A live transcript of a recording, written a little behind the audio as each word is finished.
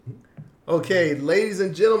Okay, ladies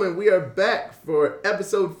and gentlemen, we are back for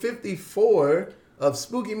episode 54 of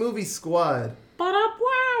Spooky Movie Squad.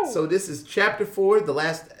 Wow. So this is chapter 4, the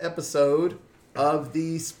last episode of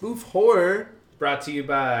the spoof horror. Brought to you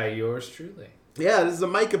by yours truly. Yeah, this is a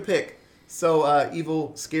Micah pick. So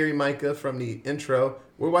evil, scary Micah from the intro.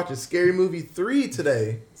 We're watching Scary Movie 3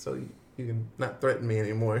 today, so you can not threaten me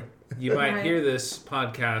anymore. You might hear this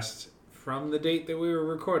podcast from the date that we were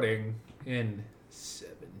recording in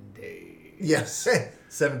 7 days. Yes,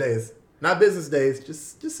 7 days. Not business days,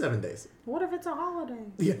 just 7 days. What if it's a holiday?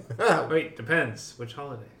 Yeah. Wait, depends. Which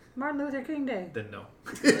holiday? Martin Luther King Day. Then no.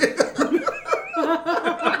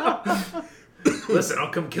 Listen, I'll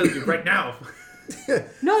come kill you right now.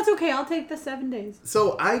 No, it's okay. I'll take the 7 days.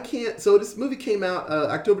 So this movie came out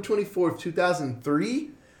October 24th, 2003.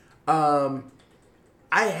 I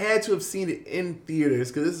had to have seen it in theaters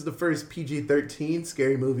because this is the first PG-13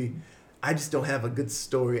 scary movie. I just don't have a good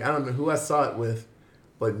story. I don't know who I saw it with,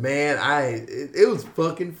 but man, it was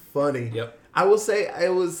fucking funny. Yep. I will say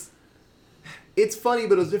it's funny,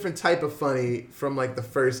 but it was a different type of funny from like the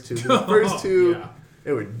first two. The first two, yeah.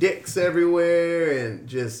 There were dicks everywhere and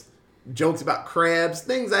just jokes about crabs,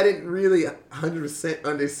 things I didn't really 100%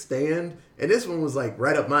 understand. And this one was like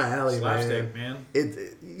right up my alley, Slapstick, man.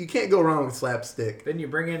 man. You can't go wrong with slapstick. Then you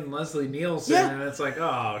bring in Leslie Nielsen, Yeah. and it's like,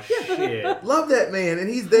 oh, shit. Love that man, and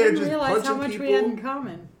he's there I didn't just realize punching how much people. we had in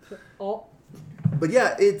common. Oh. But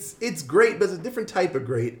yeah, it's great, but it's a different type of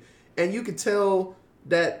great, and you can tell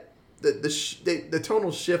that the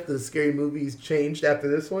tonal shift of the scary movies changed after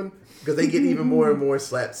this one because they get even more and more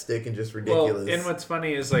slapstick and just ridiculous. Well, and what's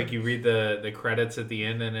funny is like you read the credits at the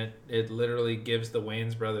end, and it literally gives the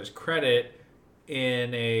Wayans brothers credit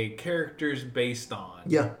in a characters based on.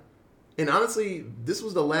 Yeah, and honestly, this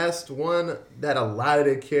was the last one that a lot of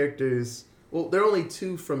their characters. Well, there are only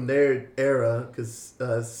two from their era because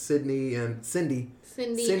Cindy and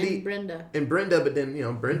Brenda. And Brenda, but then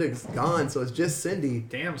Brenda's gone, so it's just Cindy.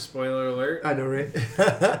 Damn, spoiler alert. I know, right?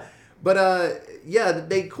 But yeah,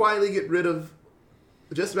 they quietly get rid of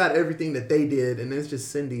just about everything that they did, and it's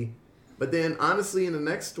just Cindy. But then, honestly, in the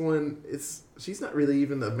next one, she's not really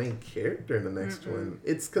even the main character in the next one.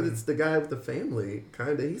 It's because it's the guy with the family,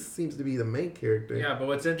 kind of. He seems to be the main character. Yeah, but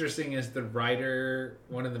what's interesting is the writer,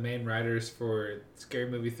 one of the main writers for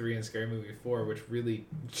Scary Movie 3 and Scary Movie 4, which really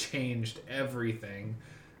changed everything.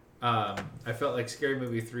 I felt like Scary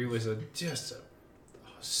Movie 3 was just a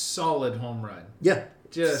solid home run. Yeah.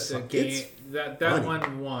 Just a game. That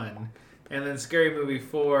one won. And then Scary Movie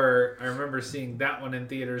 4, I remember seeing that one in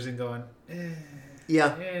theaters and going,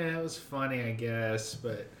 Yeah, it was funny, I guess.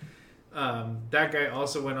 But that guy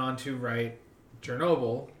also went on to write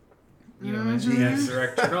Chernobyl. And he has to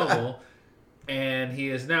direct Chernobyl. And he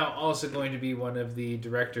is now also going to be one of the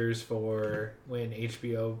directors for when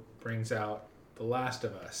HBO brings out The Last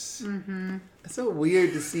of Us. Mm-hmm. It's so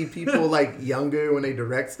weird to see people like younger when they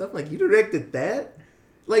direct stuff. Like, you directed that?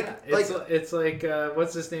 It's like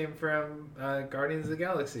what's his name from Guardians of the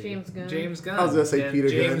Galaxy? James Gunn. I was gonna say Peter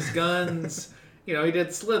James Gunn's. He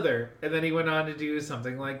did Slither, and then he went on to do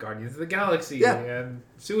something like Guardians of the Galaxy and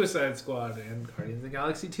Suicide Squad and Guardians of the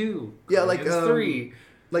Galaxy 2. Yeah, like Guardians 3.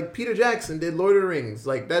 Like Peter Jackson did Lord of the Rings.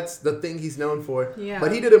 Like, that's the thing he's known for. Yeah.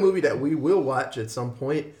 But he did a movie that we will watch at some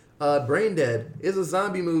point. Brain Dead is a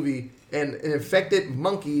zombie movie, and an infected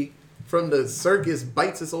monkey from the circus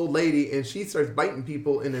bites this old lady, and she starts biting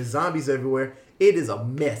people, and there's zombies everywhere. It is a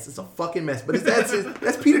mess. It's a fucking mess. But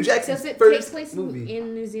that's Peter Jackson's Does it first take place movie.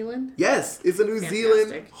 in New Zealand? Yes, it's a New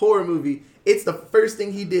Zealand horror movie. It's the first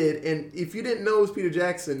thing he did, and if you didn't know it was Peter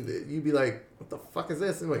Jackson, you'd be like, what the fuck is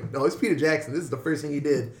this? And I'm like, no, it's Peter Jackson. This is the first thing he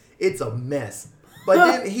did. It's a mess. But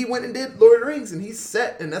then he went and did Lord of the Rings, and he's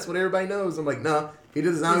set, and that's what everybody knows. I'm like, nah, he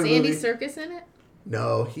did a zombie movie. Is Andy Serkis in it?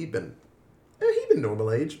 No, he'd been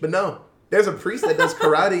normal age, but no. There's a priest that does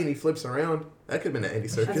karate and he flips around. That could have been an Andy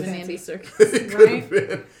Serkis. That's an Andy Serkis. It could have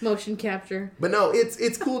been. Motion capture. But no,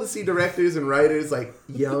 it's cool to see directors and writers like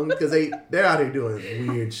young because they're out here doing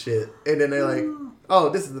weird shit, and then they're like, oh,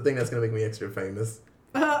 this is the thing that's gonna make me extra famous.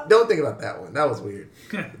 Don't think about that one. That was weird.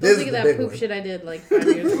 Don't think of that poop shit I did like 5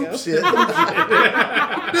 years ago. Shit.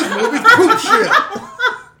 This movie's poop shit.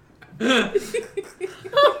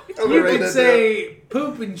 You can say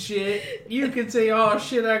poop and shit. You can say, oh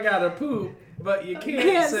shit, I gotta poop. But you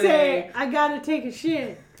can't say I gotta take a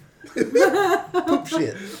shit. Poop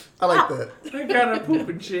shit. I like that. I gotta poop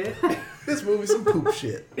and shit. This movie's some poop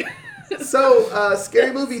shit. So,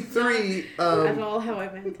 Scary Movie 3... That's all how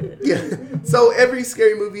I meant it. Yeah. So, every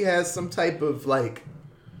scary movie has some type of, like,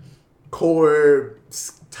 core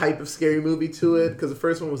type of scary movie to it. Because the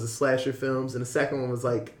first one was the slasher films, and the second one was,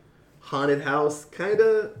 like, haunted house, kind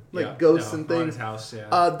of like ghosts and things. House,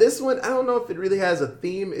 yeah. This one, I don't know if it really has a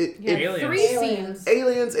theme. Aliens. 3 scenes.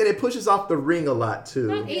 Aliens, and it pushes off The Ring a lot too.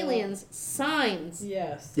 Not aliens, signs.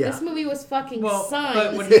 Yes. Yeah. This movie was fucking But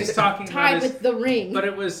signs when he's talking tied about with The Ring. but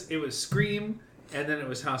it was Scream, and then it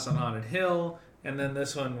was House on Haunted Hill, and then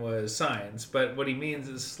this one was Signs. But what he means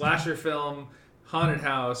is slasher film, haunted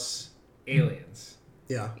house, aliens.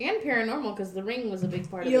 Yeah. And paranormal, because The Ring was a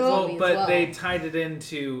big part of Yo. this Well, movie but as well. they tied it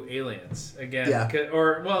into aliens again, Yeah.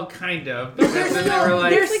 kind of. But Because there's then still- they were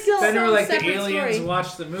like, there's still then they were some like the separate aliens story.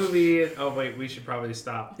 watched the movie. And, oh wait, we should probably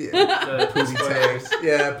stop. Yeah. The Pootie spoilers. Tang.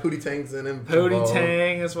 Yeah, Pootie Tang's in him. Pootie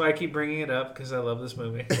Tang. That's why I keep bringing it up because I love this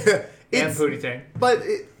movie. And It's- Pootie Tang. But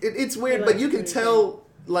it's weird, I but like you can Pootie tell,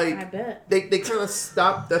 like, I bet. they kind of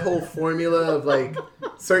stopped that whole formula of, like,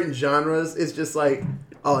 certain genres. It's just like,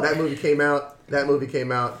 oh, that movie came out,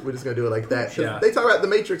 we're just going to do it like that. 'Cause Yeah. they talk about The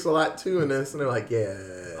Matrix a lot, too, in this, and they're like, yeah.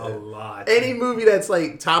 A lot. Any movie that's,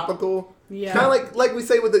 like, topical, Yeah. kind of like we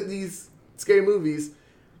say with these scary movies,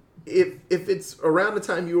 if it's around the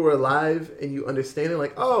time you were alive and you understand it,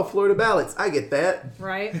 like, oh, Florida Ballots, I get that.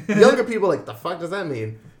 Right? Younger people are like, the fuck does that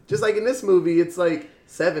mean? Just like in this movie, it's like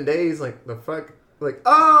 7 days, like, the fuck? Like,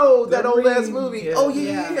 oh, that The old ass Ring. movie. Yeah. Oh,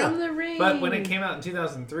 yeah. From The Ring. But when it came out in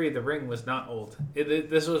 2003, The Ring was not old.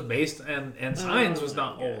 This was based, and Signs was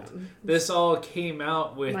not my old. God. This all came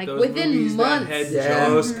out with Like, those within movies months. that had Yeah.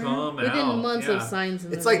 just come out. Within months Yeah. of Signs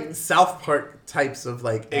in It's The like Ring. South Park types of,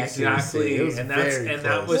 like, accuracy. Exactly, It was and very that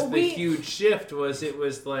close. was Well, the huge shift. It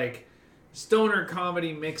was like stoner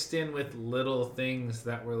comedy mixed in with little things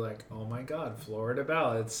that were like, oh my god, Florida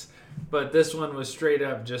Ballots. But this one was straight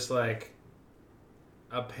up just like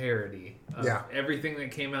a parody of Yeah. everything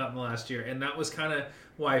that came out in the last year, and that was kind of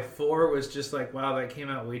why 4 was just like, wow, that came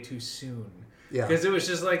out way too soon. Yeah. Because it was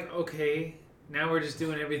just like, okay, now we're just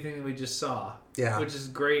doing everything that we just saw. Yeah. Which is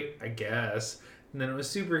great, I guess. And then it was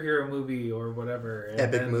superhero movie or whatever. And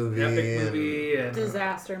Epic then movie Epic and- movie. And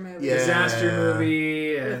Disaster movie. Yeah. disaster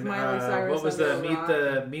movie. With And Miley Cyrus what was under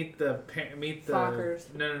the a meet the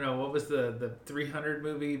Fockers. No. What was the 300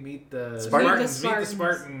 movie? Meet the Spartans. Meet the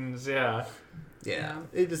Spartans. Yeah. Yeah.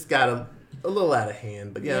 It just got a little out of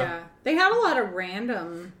hand, but yeah. They had a lot of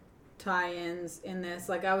random tie-ins in this.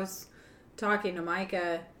 Like, I was talking to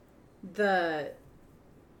Micah, the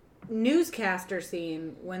newscaster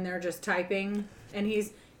scene when they're just typing and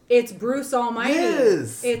it's Bruce Almighty.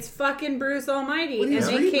 Yes. It's fucking Bruce Almighty. When he And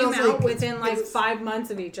was they reading, I came was out like, within like it's- 5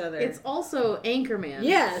 months of each other. It's also Anchorman.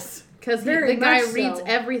 yes. Because Very the guy much reads so.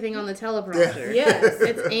 everything on the teleprompter. Yes.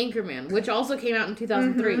 It's Anchorman, which also came out in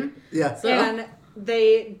 2003. Mhm. Yeah. So And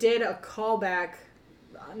they did a callback.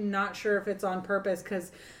 I'm not sure if it's on purpose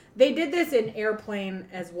because they did this in Airplane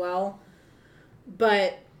as well.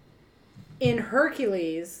 But in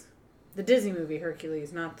Hercules, the Disney movie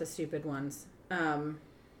Hercules, not the stupid ones,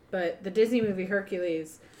 but the Disney movie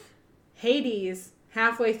Hercules, Hades,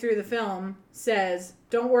 halfway through the film, says,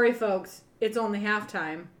 "Don't worry, folks, it's only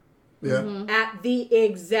halftime." Yeah. At the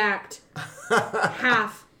exact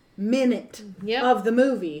half minute Yep. of the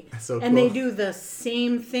movie. So And they cool. do the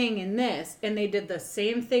same thing in this. And they did the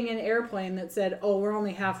same thing in Airplane that said, "Oh, we're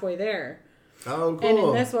only halfway there." Oh, cool. And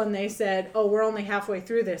in this one, they said, "Oh, we're only halfway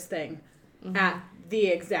through this thing." At the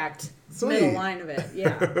exact middle Sweet. line of it.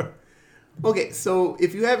 Yeah. Okay, so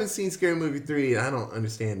if you haven't seen Scary Movie 3, I don't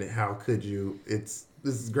understand it. How could you? This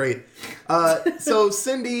is great. So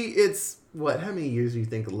Cindy, it's what? How many years do you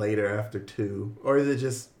think later after 2? Or is it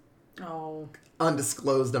just Oh.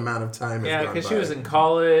 undisclosed amount of time? has Yeah, gone because she by? was in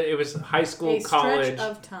college. It was high school, A college stretch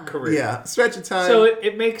of time. career. Yeah, stretch of time. So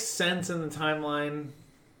it makes sense in the timeline.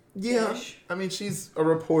 Yeah, Ish. I mean, she's a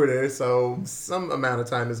reporter, so some amount of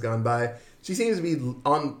time has gone by. She seems to be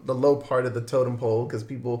on the low part of the totem pole because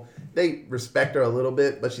people, they respect her a little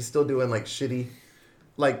bit, but she's still doing, like, shitty,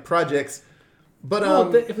 like, projects. But,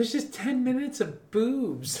 it was just 10 minutes of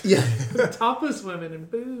boobs. yeah. Topless women and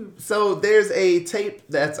boobs. So there's a tape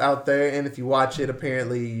that's out there, and if you watch it,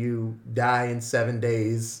 apparently you die in 7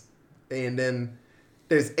 days. And then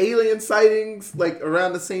there's alien sightings, like,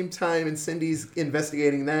 around the same time, and Cindy's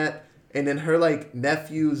investigating that. And then her, like,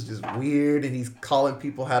 nephew's just weird, and he's calling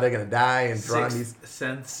people how they're gonna die and drawing these... Sixth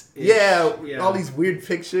Sense. Yeah, all these weird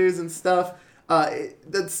pictures and stuff.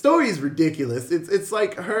 The story is ridiculous. It's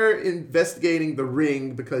like her investigating The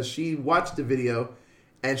Ring because she watched the video,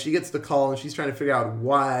 and she gets the call, and she's trying to figure out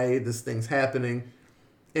why this thing's happening.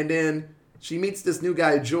 And then she meets this new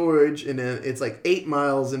guy, George, and then it's like 8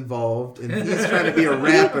 Miles involved, and he's trying to be a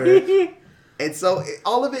rapper. And so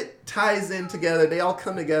all of it ties in together. They all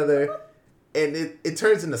come together, and it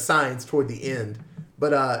turns into Signs toward the end.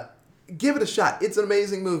 But give it a shot. It's an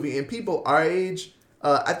amazing movie, and people our age,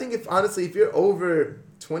 I think if you're over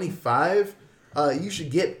 25, you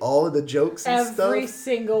should get all of the jokes and Every stuff.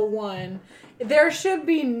 single one. There should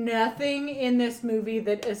be nothing in this movie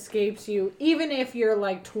that escapes you, even if you're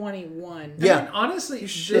like 21. Yeah. I mean, honestly, You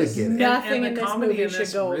should this, get it. Nothing and in the this comedy movie in should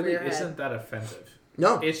this go over really your head. isn't that offensive.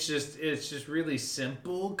 No. It's just really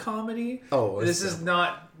simple comedy. Oh, it's this is simple.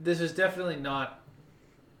 not. This is definitely not.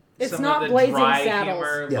 It's some not of the Blazing dry Saddles.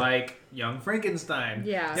 humor Yeah. like Young Frankenstein.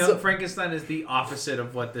 Yeah. Young So- Frankenstein is the opposite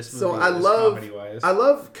of what this movie So is comedy-wise. I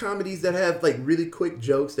love comedies that have like really quick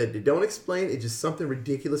jokes that they don't explain. It's just something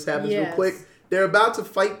ridiculous happens real Yes. quick. They're about to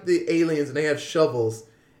fight the aliens and they have shovels.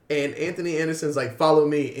 And Anthony Anderson's like, follow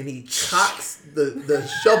me. And he cocks the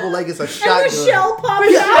shovel like it's a shotgun. And the shell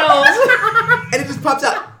pops out. And it just pops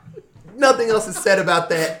out. Nothing else is said about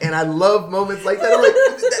that. And I love moments like that. I'm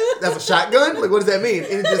like, that's a shotgun? Like, what does that mean?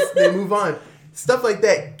 And they move on. Stuff like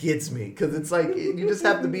that gets me. Because it's like, you just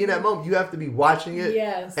have to be in that moment. You have to be watching it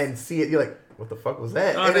Yes. and see it. You're like, what the fuck was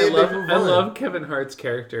that? Oh, And and then they move I on. love Kevin Hart's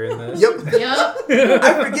character in this. Yep. Yep.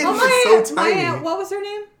 I forget he's so tiny. my aunt, what was her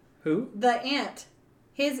name? Who? The aunt.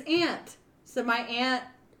 His aunt. So my aunt,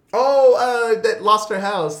 That lost her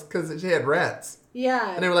house because she had rats.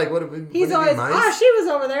 yeah. And they were like, what? He's always, mice? she was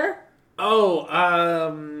over there. Oh,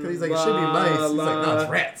 'Cause he's like, it should be mice. He's like, no,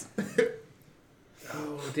 it's rats.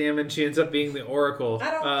 Oh, damn, and she ends up being the Oracle.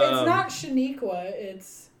 I don't, it's not Shaniqua,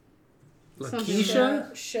 it's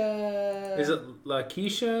Lakeisha? Sha. Is it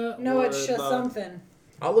Lakeisha? No, or it's Sha La- something.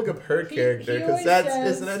 I'll look up her He character because always that's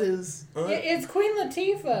says- isn't that his aunt? It's Queen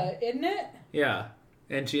Latifah, isn't it? Yeah,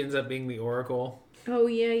 and she ends up being the Oracle. Oh,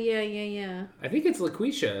 yeah. I think it's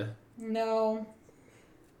Lakeisha. No.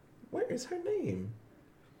 Where is her name?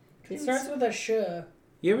 It starts with a Sh.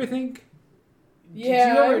 You ever think?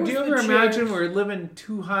 Yeah. Do you ever imagine we're living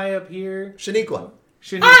too high up here? Shaniqua.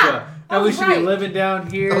 Shaniqua. And Oh, we should be right. living down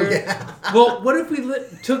here. Oh yeah. Well, what if we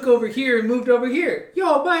took over here and moved over here?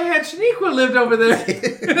 Yo, my aunt Shaniqua lived over there.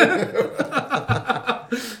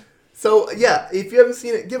 So yeah, if you haven't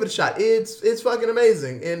seen it, give it a shot. It's fucking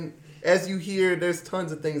amazing. And as you hear, there's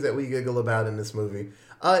tons of things that we giggle about in this movie.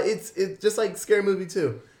 It's just like Scary Movie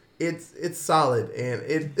 2. It's solid and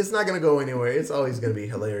it's not gonna go anywhere. It's always gonna be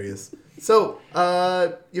hilarious. So,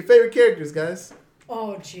 your favorite characters, guys?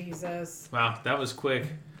 Oh, Jesus. Wow, that was quick.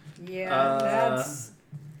 Yeah, that's.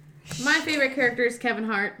 My favorite character is Kevin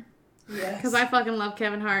Hart. Yes. Because I fucking love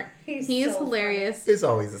Kevin Hart. He's He is so hilarious. It's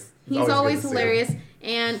always He's good always to see him. hilarious.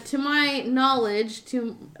 And to my knowledge,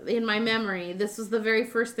 in my memory, this was the very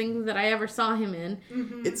first thing that I ever saw him in.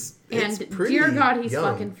 It's And pretty dear God, he's young.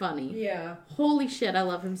 fucking funny. Yeah. Holy shit, I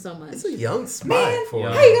love him so much. It's a young spot Man, for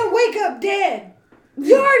Yeah. how you gonna wake up dead?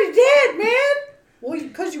 You already dead, man. Well,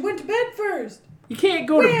 because you went to bed first. You can't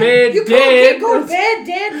go Man, to bed you dead. can't go to bed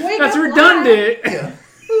dead. Wake That's up redundant. Yeah.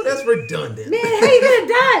 Ooh, that's redundant. Live. Man, how you gonna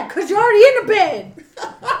die? Because you're already in the bed.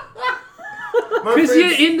 My Because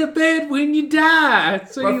friends you're in the bed when you die.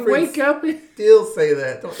 So My you friends- wake up and still say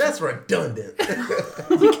that. That's redundant.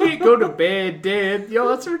 you can't go to bed dead. Yo,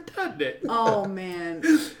 that's redundant. Oh man,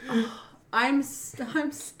 I'm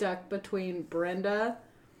stuck between Brenda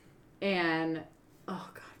and oh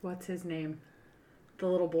god, what's his name? The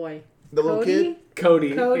little boy. The little kid?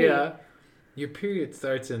 Cody. Cody. Yeah. Your period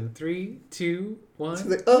starts in 3, 2, 1. She's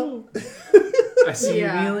like, oh. I see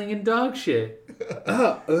Yeah. you kneeling in dog shit.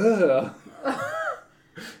 Ugh.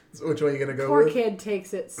 So which one are you gonna go Poor with? kid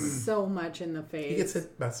takes it so much in the face. He gets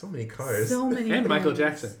hit by so many cars. so many. And Michael things.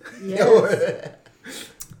 Jackson. Yes.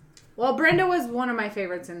 Well, Brenda was one of my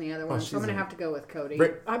favorites in the other one, so she's I'm gonna a- have to go with Cody.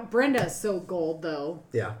 Bre- Brenda's so gold though.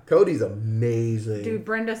 Yeah, Cody's amazing. Dude,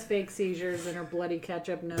 Brenda's fake seizures and her bloody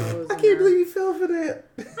ketchup nose. I can't believe you fell for that.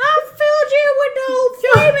 I filled you with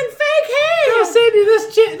no flaming fake hair. Yo, Sandy, this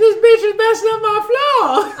bitch is messing up my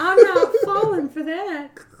floor. I'm not falling for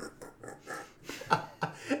that.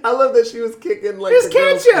 I love that she was kicking like It's the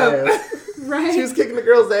girl's ketchup. ass. Right? She was kicking the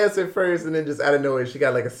girl's ass at first, and then just out of nowhere, she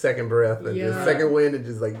got like a second breath and Yeah. just second wind and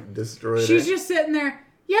just like destroyed She's her. just sitting there,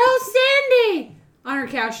 yo, Sandy! On her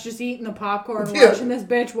couch, just eating the popcorn, Yeah. watching this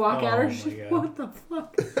bitch walk at Oh her. my She's, God. what the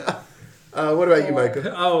fuck? What about you,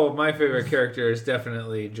 Micah? Oh, my favorite character is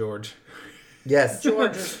definitely George. Yes.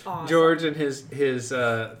 George is awesome. George and his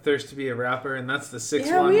thirst to be a rapper, and that's the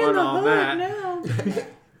Yeah, we in 611 the on hood that. now.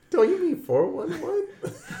 Don't you mean 411?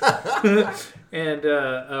 And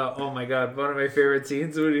oh my god, one of my favorite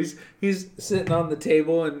scenes when he's sitting on the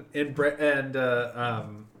table and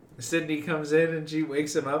Sydney comes in and she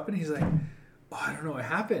wakes him up and he's like, oh, I don't know what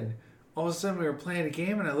happened. All of a sudden we were playing a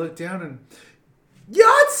game and I looked down and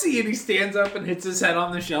Yahtzee, and he stands up and hits his head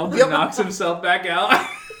on the shelf and Yep. knocks himself back out.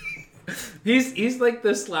 He's like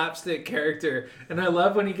the slapstick character, and I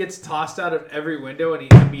love when he gets tossed out of every window and he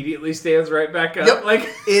immediately stands right back up. Yep. Like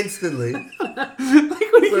Instantly. like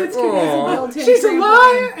when he gets Aw. Built-in she's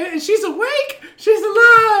trampoline. alive. She's awake. She's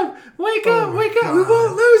alive. Wake Oh up. my Wake up. God. We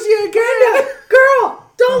won't lose you again. Girl,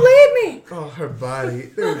 don't leave me. Oh, her body.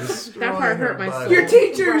 They were destroying That part her hurt my body. soul. Your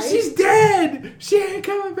teacher, Right? she's dead. She ain't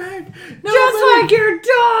coming back. No, Just like your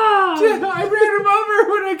dog. I ran him over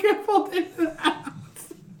when I got pulled into the house.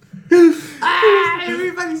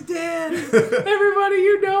 Everybody's dead. Everybody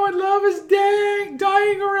you know and love is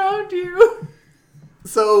dying around you.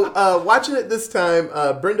 So, watching it this time,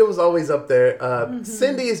 Brenda was always up there.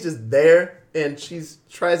 Cindy is just there, and she's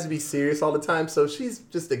tries to be serious all the time. So she's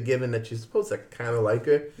just a given that you're supposed to kind of like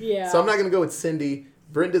her. Yeah. So I'm not gonna go with Cindy.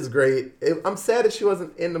 Brenda's great. I'm sad that she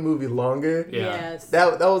wasn't in the movie longer. Yeah. Yes.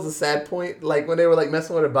 That was a sad point. Like when they were like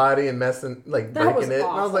messing with her body and breaking That was it. And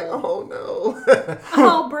I was like, awful. oh no.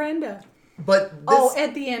 Oh, Brenda. But this, Oh,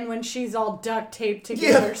 at the end when she's all duct taped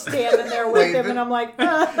together, Yeah. standing there with him, Waving. and I'm like,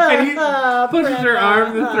 And he pushes her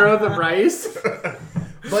arm to throw the rice.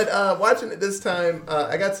 But watching it this time,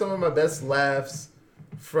 I got some of my best laughs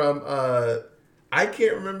from I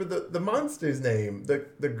can't remember the monster's name.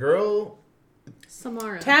 The girl.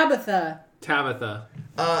 Samara. Tabitha. Tabitha.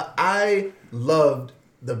 I loved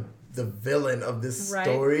the villain of this Right?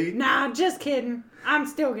 story. Nah, just kidding. I'm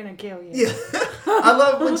still gonna kill you. Yeah, I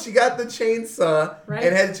love when she got the chainsaw Right.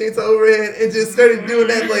 and had the chainsaw overhead and just started doing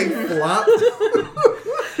that like flop.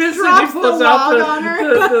 Drops the log on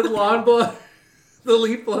her. The lawn blower, the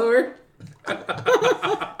leaf blower.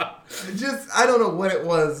 Just I don't know what it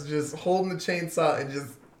was, just holding the chainsaw and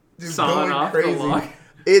just Sawing going off the crazy. log.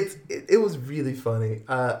 It was really funny.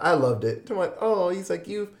 I loved it. I'm like, oh, he's like,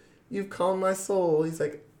 you've calmed my soul. He's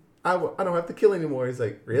like, I don't have to kill anymore. He's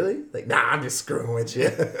like, really? Like, nah, I'm just screwing with you.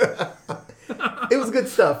 It was good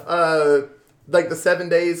stuff. Like the 7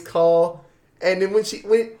 days call, and then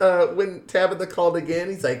when Tabitha called again,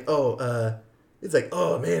 he's like, oh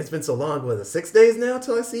man, it's been so long. Was it 6 days now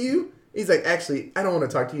till I see you? He's like, actually, I don't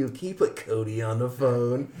want to talk to you. Can you put Cody on the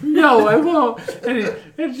phone? No, I won't.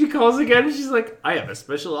 And she calls again and she's like, I have a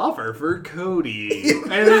special offer for Cody.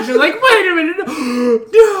 And then she's like, wait a minute.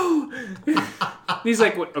 No. And he's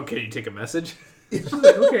like, what? Okay, you take a message? She's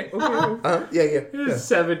like, okay. Yeah.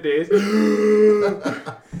 7 days.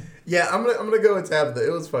 Yeah, I'm gonna go with Tabitha.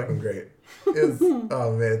 It was fucking great. It was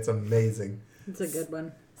oh man, it's amazing. It's a good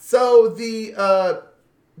one. So the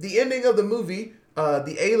ending of the movie,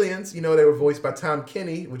 the aliens, they were voiced by Tom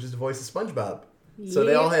Kenny, which is the voice of SpongeBob. So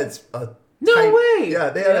they all had a No type, way! Yeah,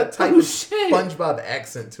 they had a type Oh, of shit. SpongeBob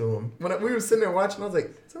accent to them. When we were sitting there watching, I was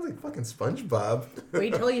like, sounds like fucking SpongeBob.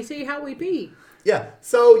 Wait till you see how we be. Yeah.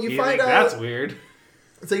 So you You find think out that's weird?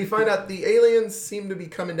 So you find out the aliens seem to be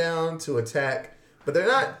coming down to attack, but they're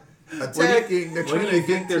not attacking. They're What trying do you to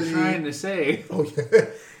think get they're to trying to say? Oh yeah.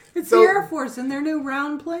 It's So- the Air Force and their new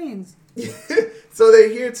round planes. So they're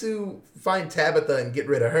here to find Tabitha and get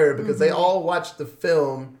rid of her because they all watched the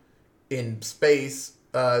film in space.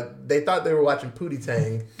 They thought they were watching Pootie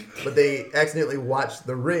Tang, but they accidentally watched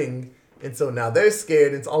The Ring, and so now they're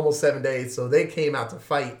scared. It's almost 7 days, so they came out to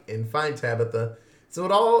fight and find Tabitha. So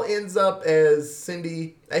it all ends up as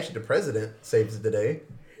Cindy, actually the president, saves the day.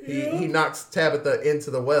 He knocks Tabitha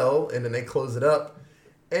into the well, and then they close it up.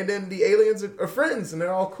 And then the aliens are friends, and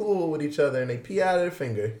they're all cool with each other, and they pee out of their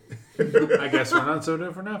finger. I guess we're not so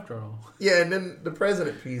different after all. Yeah, and then the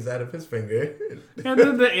president pees out of his finger. And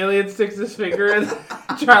then the alien sticks his finger in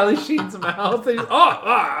Charlie Sheen's mouth. And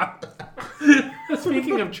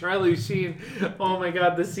Speaking of Charlie Sheen, oh my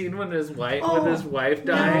god, the scene when his wife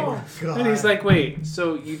died, Oh, God. and he's like, "Wait,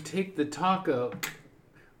 so you take the taco?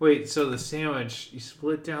 Wait, so the sandwich you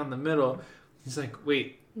split down the middle?" He's like,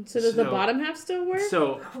 "Wait, So does the bottom half still work?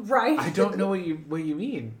 so Right? I don't know what you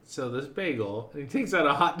mean. So this bagel, and he takes out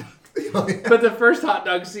a hot dog." But the first hot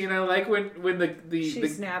dog scene I like when She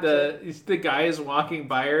snaps the guy is walking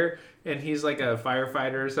by her and he's like a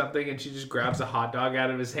firefighter or something and she just grabs a hot dog out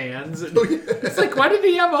of his hands and it's like, why did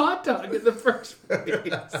he have a hot dog in the first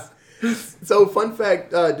place? So, fun fact,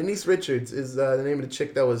 Denise Richards is the name of the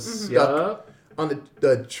chick that was stuck on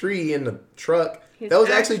the tree in the truck. His That was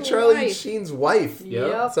actually actual Charlie wife. Sheen's wife.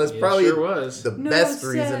 Yep. So it's It probably sure was. the No best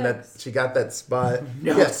reason that sex. she got that spot.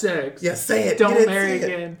 No yeah. sex. Yeah, say it. Don't Get it, marry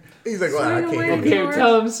say it. again. He's like, well, I Swing can't away, do Okay, George.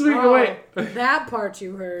 tell him swing Oh, away. That part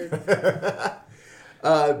you heard.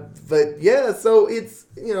 But yeah, so it's,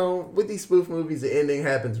 with these spoof movies, the ending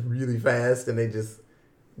happens really fast and they just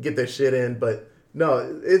get their shit in. But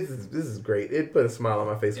no, this is great. It put a smile on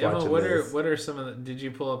my face Emma, watching what this. are some of the? Did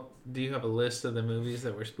you pull up? Do you have a list of the movies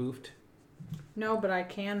that were spoofed? No, but I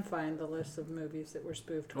can find the list of movies that were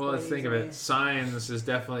spoofed. Well, let's think of it. Signs is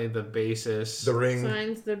definitely the basis. The Ring.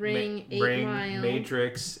 Signs, The Ring, 8 Ring, Mile.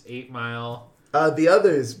 Matrix, 8 Mile. The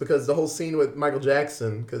others, because the whole scene with Michael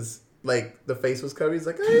Jackson, because like the face was covered. He's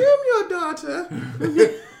like, I am your daughter.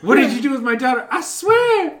 What did you do with my daughter? I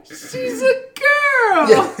swear, she's a girl.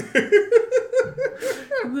 Yeah.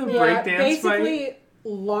 The Yeah, breakdance basically fight.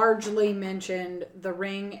 largely mentioned The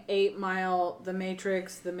Ring, 8 Mile, The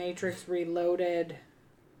Matrix Reloaded,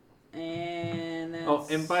 and that's... Oh,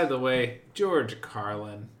 and by the way, George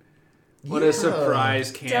Carlin. What Yeah. a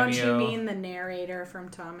surprise cameo. Don't you mean the narrator from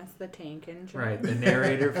Thomas the Tank Engine? Right, the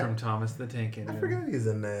narrator from Thomas the Tank Engine. I forgot he's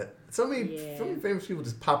in that. So many famous people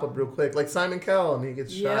just pop up real quick, like Simon Cowell, and he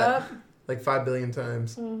gets Yep. shot like 5 billion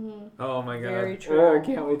times. Oh my god. Very Oh, true. I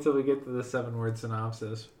can't wait till we get to the 7-word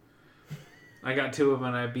synopsis. I got 2 of them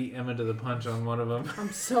and I beat Emma to the punch on one of them.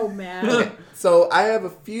 I'm so mad. So I have a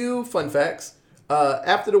few fun facts.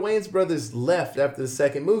 After the Wayans brothers left after the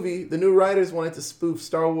second movie, the new writers wanted to spoof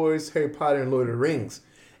Star Wars, Harry Potter, and Lord of the Rings.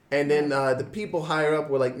 And then the people higher up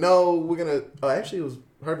were like, no, we're going to... actually, it was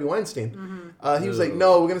Harvey Weinstein. He was like,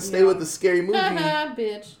 no, we're going to stay with the scary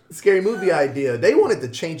movie idea. They wanted to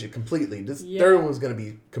change it completely. This third one was going to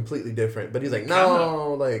be completely different. But he's like,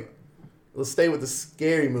 no, like... Let's stay with the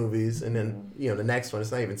scary movies, and then, the next one,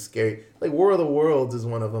 it's not even scary. Like, War of the Worlds is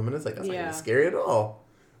one of them, and it's like, that's not even scary at all.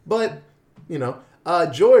 But,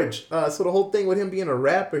 George, so the whole thing with him being a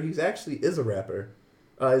rapper, he actually is a rapper.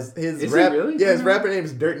 His Is rap, he really? Yeah, his rapper name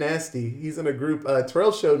is Dirt Nasty. He's in a group,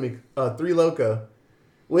 Terrell showed me, 3 Loco.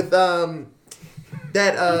 With, One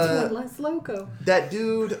less loco. that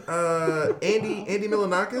dude, Andy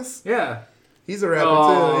Milonakis. Yeah. He's a rapper,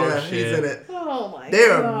 Oh, too. Yeah, shit. he's in it. Oh my god.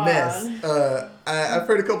 They're a mess. I've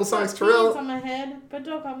heard a couple songs. Peas Terrell. on my head, but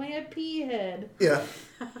don't call me a pea head. Yeah.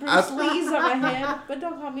 Bruce Lee's on my head, but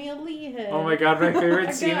don't call me a Lee head. Oh my god, my favorite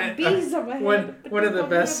I scene. got bees on my head. One but of the don't call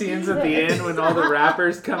best me a scenes bee at the head. end when all the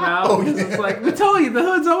rappers come out. Oh, because yeah. it's like, we told you, the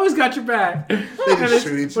hood's always got your back. They just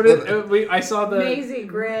shoot each other. I saw the... Maisie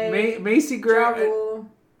Gray. Macy Gray. Ja Rule.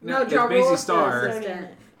 No, it's Ja Maisie Rule. Starr. Assistant.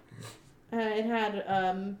 It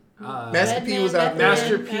had Master P was out there.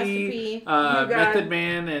 Master Redman, P, got- Method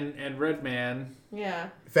Man, and Redman. Yeah.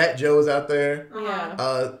 Fat Joe was out there. Yeah.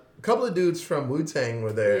 A couple of dudes from Wu-Tang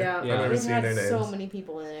were there. Yeah. I've Yeah. never It seen had their names. so many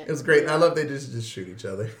people in it. It was great, and I love they just shoot each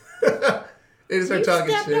other. They just start You talking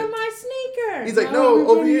stepped shit. on my sneaker. He's like, Now no,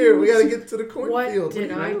 over everybody here. We knows- gotta get to the cornfield. What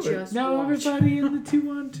did I just Now watch? everybody in the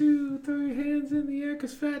 2-on-2, throw your hands in the air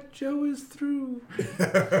because Fat Joe is through.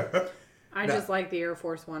 I just like the Air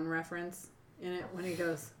Force One reference in it when he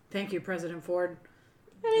goes, "Thank you, President Ford."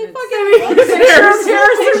 And he It's- fucking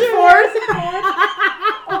Harrison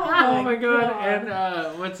Oh my god!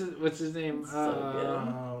 And what's his name?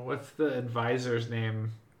 So What's the advisor's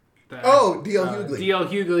name? D.L. Hughley. D.L.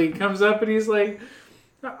 Hughley comes up and he's like,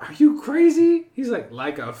 "Are you crazy?" He's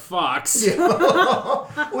like a fox. Yeah.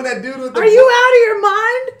 When that dude with the Are you out of your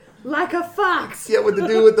mind? Like a fox. Yeah, when the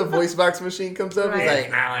dude with the voice box machine comes up, he's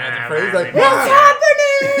Right. like, he's like, What's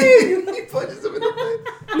happening? he punches him in the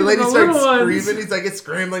face. The lady the starts little ones. screaming. He's like, it's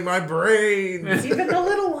scrambling my brain. Even the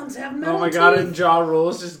little ones have metal Oh my god! teeth. And Ja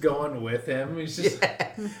Rule's just going with him. He's just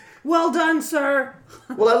Well done, sir.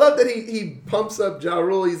 Well, I love that he pumps up Ja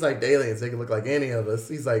Rule. He's like, the aliens, they can look like any of us.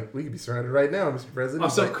 He's like, we could be surrounded right now, Mr. President.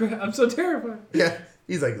 I'm so terrified. Yeah.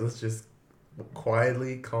 He's like, let's just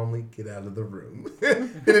quietly, calmly get out of the room.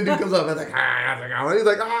 And the dude comes up and he's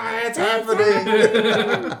like, it's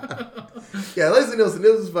happening. Yeah, Leslie Nielsen,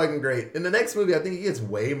 this was fucking great. In the next movie, I think he gets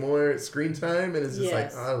way more screen time, and it's just like,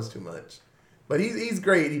 Yes. that was too much. But he's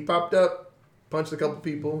great. He popped up, punched a couple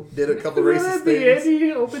people, did a couple racist At the end, things,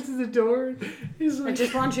 he opens the door. He's I like,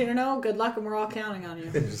 just want you to know, good luck, and we're all counting on you.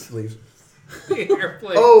 and just leaves. the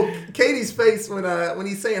airplane. Oh, Katie's face when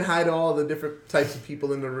he's saying hi to all the different types of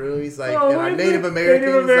people in the room. He's like, with Native the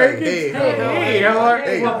Americans. Native Like, hey, Hey, how how are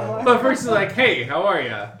are you? you? But first he's like, hey, how are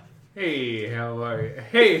ya? Hey, how are you?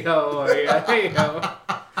 Hey, how are you? Hey, how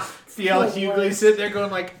D.L. Hughley sitting there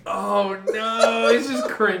going like, oh no, he's just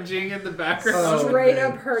cringing in the background. Oh, Straight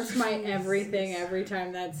man. up hurts my everything every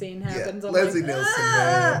time that scene happens. I'm Leslie like, Nielsen,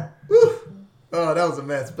 "Ah!" man. Woo. Oh, that was a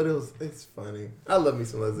mess, but it's funny. I love me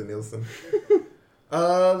some Leslie Nielsen.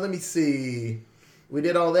 Let me see. We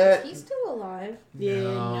did all that. He's still alive. Yeah,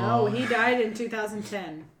 no, he died in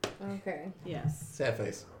 2010. Okay. Yes. Sad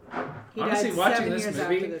face. He Honestly, died watching 7 this years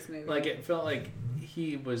movie, after this movie. like it felt like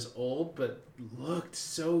he was old, but looked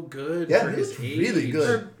so good Yeah, for he his looked age. really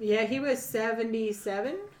good. Yeah, he was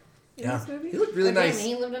 77 in Yeah, this movie. he looked really Okay, nice. and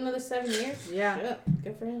he lived another 7 years. Yeah. Shit,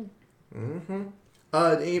 good for him.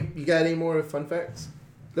 You got any more fun facts?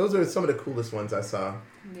 Those are some of the coolest ones I saw.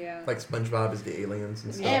 Yeah. Like SpongeBob is the aliens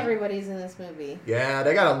and stuff. Everybody's in this movie. Yeah,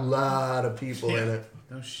 they got a lot of people in it.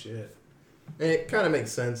 No shit. And it kind of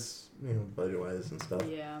makes sense, you know, budget-wise and stuff.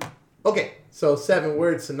 Yeah. Okay, so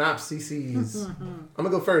 7-word synopses. I'm gonna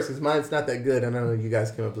go first because mine's not that good, and I know you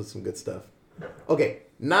guys came up with some good stuff. Okay,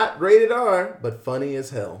 not rated R, but funny as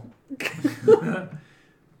hell.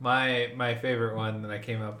 My favorite one that I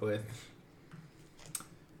came up with.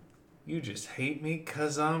 You just hate me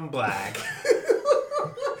 'cause I'm black.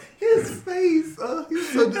 His face, he's so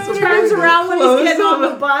disappointed. Turns around when Close he's getting on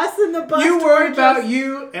on the bus, and the bus You worry door about just-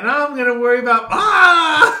 you, and I'm gonna worry about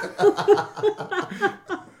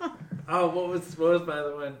Oh, what was my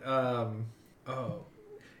other one?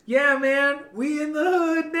 Yeah, man, we in the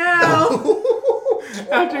hood now.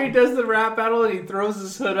 After he does the rap battle and he throws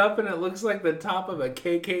his hood up and it looks like the top of a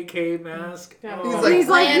KKK mask. God. Oh. He's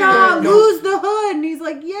like, Clan nah, hood. lose the hood. And he's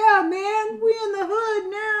like, yeah, man, we in the hood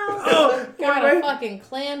now. Oh, Got one a of my- fucking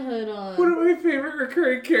clan hood on. one of my favorite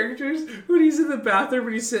recurring characters when he's in the bathroom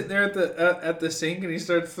and he's sitting there at the sink and he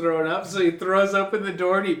starts throwing up. So he throws open the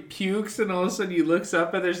door and he pukes and all of a sudden he looks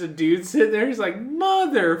up and there's a dude sitting there. He's like,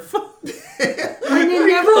 motherfucker. And he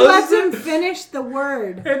never lets him finish the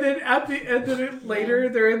word. And then later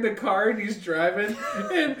they're in the car and he's driving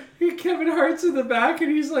and Kevin Hart's in the back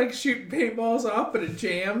and he's like shooting paintballs off but it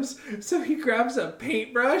jams. So he grabs a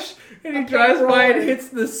paintbrush and he drives by and hits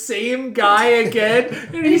the same guy again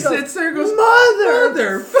and he sits there and goes,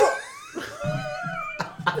 Motherfucker.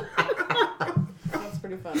 That's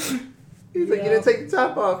pretty funny. He's like, you didn't take the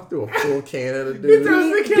top off. Threw a full can at a He dude.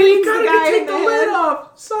 throws the can. Beats You the gotta guy take in the the lid head.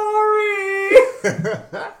 off. Sorry.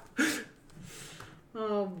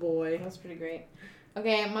 Oh, boy. That's pretty great.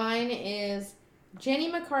 Okay, mine is Jenny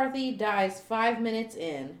McCarthy dies 5 minutes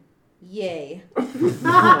in. Yay.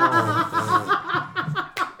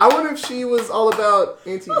 I wonder if she was all about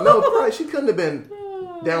No, probably she couldn't have been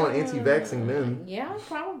down with anti-vaxxing then. Yeah,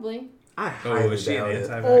 probably. I Oh, highly is she an doubt it.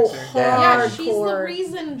 anti-vaxxer? Oh, Yeah, she's the hardcore.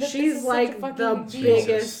 reason that She's this is like such a fucking the big deal.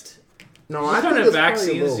 biggest. No, What I kind think of it's probably a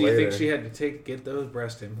vaccines little do you think later. she had to get those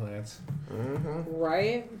breast implants? Mm-hmm.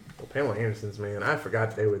 Right? Well, Pamela Anderson's, man, I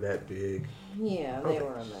forgot they were that big. Yeah, they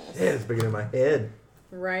were a mess. Yeah, it's bigger than my head.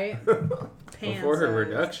 Right? Before her Pan-sized.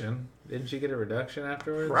 reduction. Didn't she get a reduction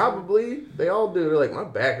afterwards? Probably. They all do. They're like, my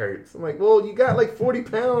back hurts. I'm like, well, you got like 40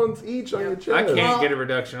 pounds each on your chest. I can't Well- get a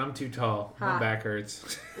reduction. I'm too tall. Ha. My back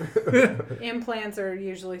hurts. Implants are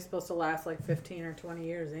usually supposed to last like 15 or 20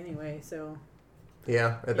 years anyway, so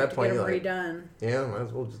Yeah, at you that have to point, get you're them like, redone, yeah, might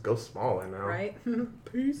as well just go smaller now. right?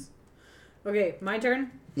 Peace. Okay, my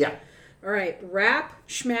turn? Yeah. All right, rap,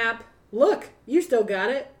 schmap, look, you still got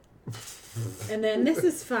it. And then this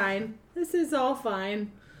is fine. This is all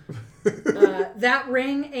fine. That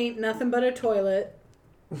ring ain't nothing but a toilet.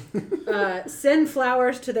 Send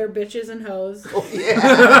flowers to their bitches and hoes. Oh,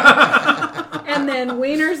 yeah. And then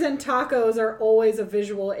wieners and tacos are always a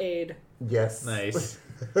visual aid. Yes. Nice.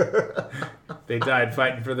 They died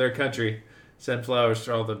fighting for their country. Send flowers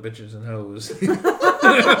to all the bitches and hoes.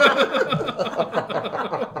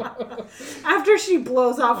 After she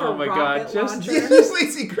blows off her Oh my rocket God, just- launcher. Yeah, just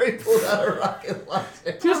Lacey Gray pulled out a rocket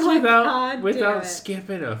launcher. Just Oh my without God, damn without it.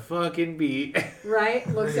 skipping a fucking beat. Right?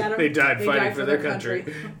 Looks at them. They died fighting for their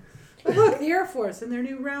country. But look, the Air Force and their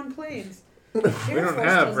new round planes. We don't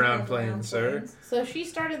have round planes, sir. So she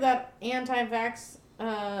started that anti-vax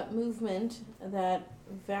movement that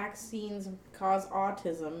vaccines cause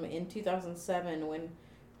autism in 2007 when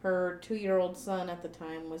her 2-year-old son at the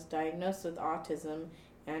time was diagnosed with autism,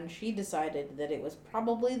 and she decided that it was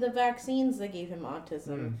probably the vaccines that gave him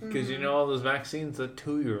autism. Because you know all those vaccines that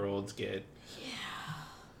 2-year-olds get.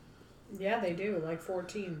 Yeah, they do. Like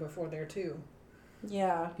 14 before they're 2.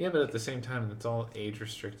 Yeah. Yeah, but at the same time, it's all age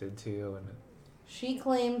restricted too. And She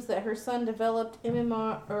claims that her son developed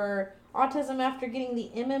MMR or autism after getting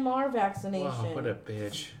the MMR vaccination. wow, what a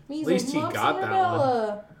bitch. Measles, At least he mumps, got and that one.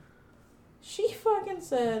 rubella. She fucking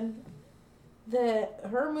said that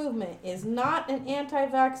her movement is not an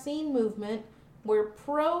anti-vaccine movement. We're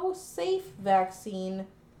pro-safe vaccine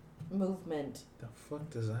movement. The fuck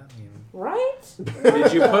does that mean? Right?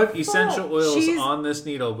 Did you put essential oils She's- on this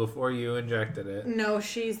needle before you injected it? No,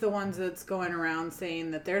 she's the ones that's going around saying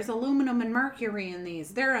that there's aluminum and mercury in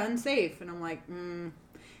these. They're unsafe. And I'm like,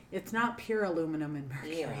 it's not pure aluminum and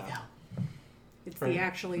mercury, Yeah. though. It's the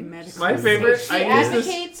actually medical. My favorite- She I use this-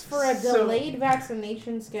 advocates for a so- delayed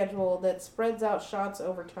vaccination schedule that spreads out shots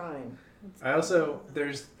over time. I also,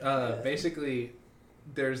 there's basically,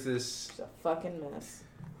 there's this, It's a fucking mess.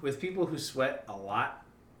 with people who sweat a lot,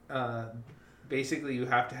 basically you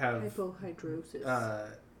have to have, Hypohidrosis.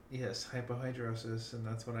 yes, hypohidrosis, and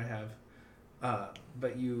that's what I have.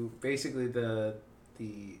 But you basically the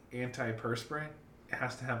antiperspirant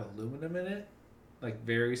has to have aluminum in it, like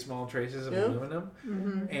very small traces of aluminum.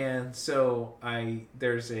 Mm-hmm. And so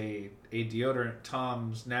there's a deodorant,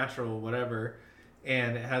 Tom's Natural whatever,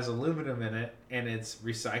 and it has aluminum in it, and it's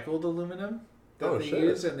recycled aluminum that they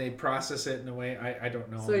use, and they process it in a way I don't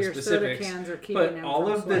know So all the your specifics. soda cans are keeping But them all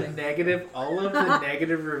from of sweating. the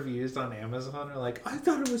negative reviews on Amazon are like, I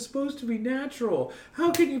thought it was supposed to be natural. How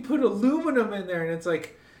can you put aluminum in there? And it's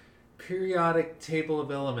like, periodic table of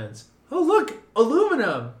elements. Oh look,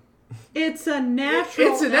 aluminum. It's a natural.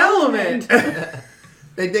 It's an element.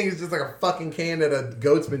 They think it's just like a fucking can that a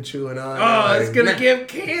goat's been chewing on. Oh, Like, it's gonna give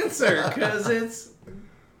cancer because it's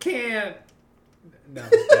can't. No,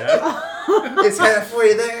 it's bad. It's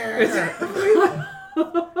halfway there.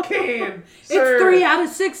 Can. It's Sir. 3 out of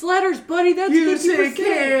 6 letters, buddy. That's You 50%. say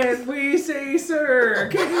can, we say sir.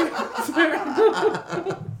 Can,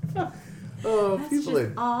 sir. Oh, That's people just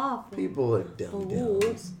are awful. people are dumb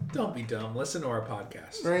dumbs, Don't be dumb. Listen to our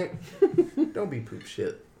podcast. right? Don't be poop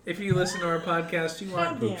shit. If you listen to our podcast, you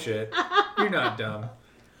aren't poop shit. You're not dumb.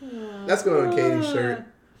 That's going on Katie's shirt.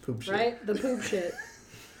 Poop shit. Right? The poop shit.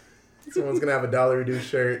 Someone's gonna have a dollar reduced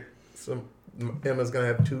shirt. Emma's gonna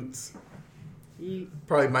have toots.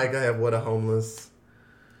 Probably Mike gonna have what a homeless.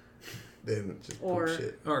 Then just Or- poop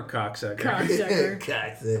shit. Or cocksucker. Cocksucker.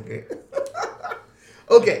 Cocksucker.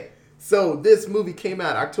 Okay, so this movie came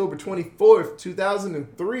out October 24th,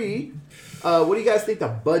 2003. What do you guys think the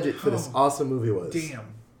budget for this awesome movie was? Damn.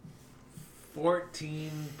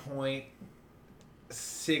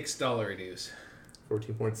 $14.6 reduce.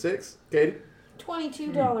 14.6. Katie?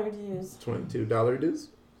 $22 dues. $22 dues.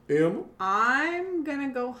 Emma? I'm gonna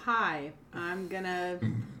go high. I'm gonna,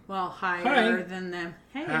 higher than them.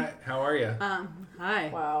 Hey. Hi, how are you? Hi.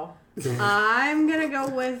 Wow. I'm gonna go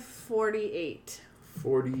with 48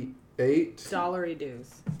 $48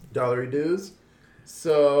 dues. dues.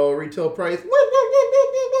 So retail price.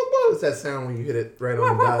 What's that sound when you hit it right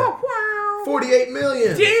on the dot? 48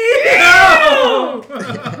 million. Damn!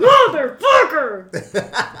 Motherfucker!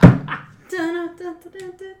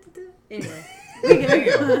 Anyway.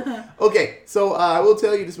 Okay, so I will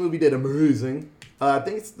tell you this movie did amazing. I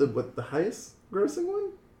think it's the highest grossing one?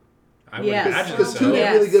 I would Yes. imagine Because so. two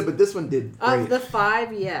Yes. were really good, but this one did great. Of the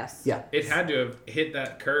 5, yes. Yeah. It had to have hit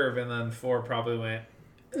that curve, and then 4 probably went.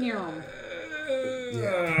 Yeah.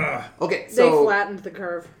 Okay, They so flattened the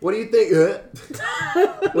curve. what do you think?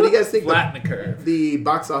 What do you guys think Flatten the curve. the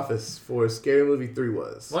box office for Scary Movie 3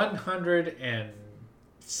 was?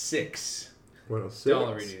 $106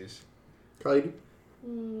 $106. reduce. Kylie?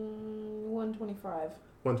 125.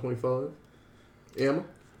 125. Emma?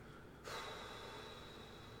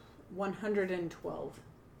 112.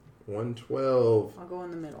 112. I'll go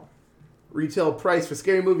in the middle. Retail price for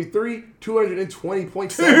Scary Movie 3,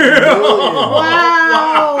 $220.7 million.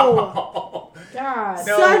 Wow! God.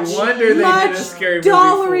 No Such wonder they did a much Scary Movie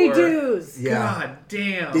dollary 4. dues. Yeah. God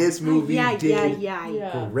damn. This movie did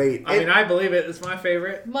Yeah. great. I mean, I believe it. It's my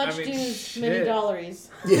favorite. Much I mean, dues, shit. many dollars.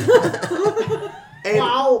 Yeah. And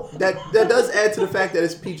that does add to the fact that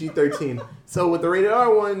it's PG-13. So with the rated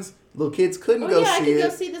R ones, little kids couldn't go I see could it. go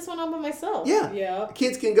see this one all by myself. Yeah. Yeah.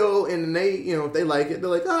 Kids can go and they, if they like it, they're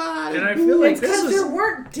like, And I feel like It's this because was there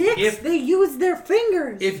weren't dicks. if- they used their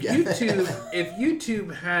fingers. if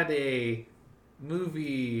YouTube had a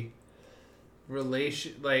movie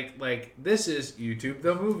relation like this is YouTube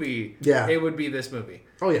the movie. Yeah. It would be this movie.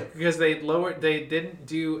 Oh yeah. Because they didn't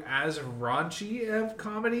do as raunchy of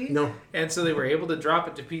comedy. No. And so they were able to drop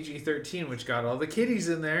it to PG-13, which got all the kiddies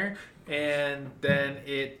in there, and then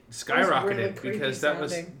it skyrocketed really creepy because that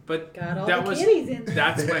was sounding. but Got all that the was kitties in there.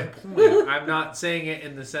 that's my point. I'm not saying it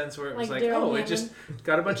in the sense where it was Like like, Daryl oh, it just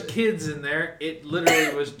got a bunch of kids in there. It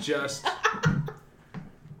literally was just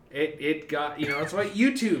It got, it's why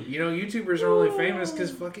YouTube, YouTubers are only famous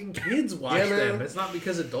because fucking kids watch Yeah, man. them. It's not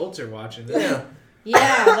because adults are watching them. Yeah.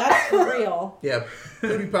 Yeah, that's for real. Yeah.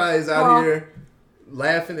 PewDiePie is out here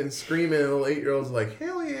laughing and screaming, and little 8-year-olds like,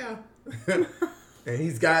 hell yeah. And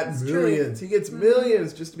he's got millions. He gets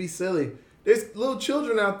millions just to be silly. There's little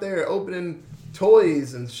children out there opening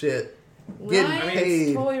toys and shit. Getting Ryan's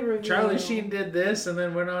paid. toy review. Charlie Sheen did this and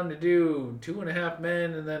then went on to do 2.5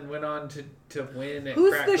 Men and then went on to win at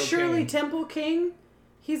Who's crack the cocaine. Shirley Temple King?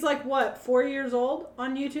 He's like, 4 years old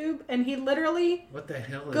on YouTube? And he literally What the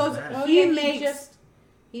hell is goes, that? Oh, he yeah, makes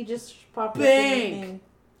he just popped up bank. in the thing.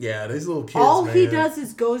 Yeah, these little kids, all he man. does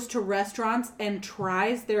is goes to restaurants and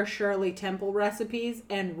tries their Shirley Temple recipes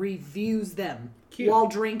and reviews them Cute. while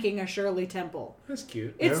drinking a Shirley Temple. That's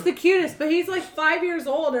cute. It's Yeah. the cutest, but he's like 5 years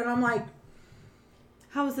old, and I'm like,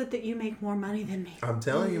 How is it that you make more money than me? I'm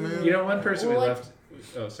telling you, man. You know, one person we Well, left.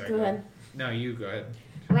 Oh, sorry. Go ahead. No, you go ahead.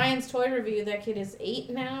 Ryan's Toy Review, that kid is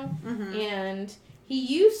 8 now. Mm-hmm. And he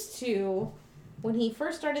used to, when he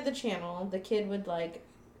first started the channel, the kid would like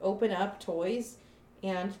open up toys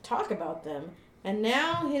and talk about them. And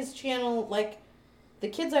now his channel, like, the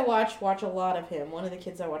kids I watch a lot of him. One of the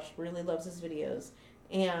kids I watch really loves his videos.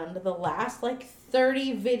 And the last, like,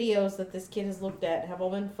 30 videos that this kid has looked at have all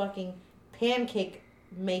been fucking pancake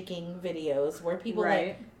making videos where people,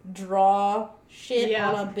 like, draw shit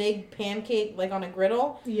on a big pancake, like, on a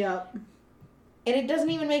griddle. Yep. And it doesn't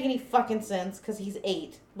even make any fucking sense because he's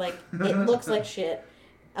 8. Like, it looks like shit.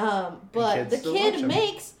 But the kid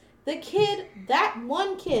makes... that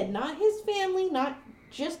one kid, not his family, not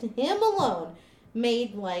just him alone,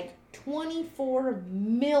 made like $24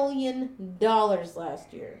 million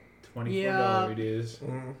last year. $24 it is.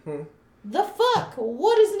 Mm-hmm. The fuck?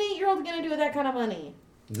 What is an 8-year-old gonna do with that kind of money?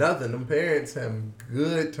 Nothing. Them parents have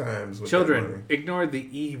good times with Children, ignore the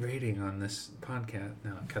E rating on this podcast.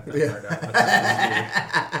 No, cut that Yeah. part out. That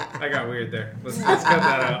was weird. I got weird there. Let's cut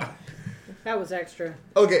that out. That was extra.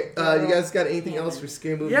 Okay, you guys got anything else for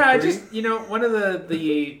Scary Movie 3? Yeah, I just, one of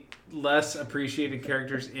the less appreciated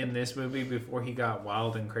characters in this movie before he got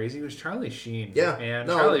wild and crazy was Charlie Sheen. Yeah. And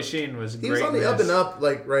No, Charlie Sheen was great. He was on the up and up,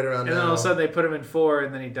 like, right around And now. then all of a sudden they put him in 4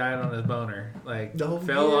 and then he died on his boner. Like,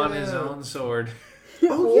 fell on his own sword.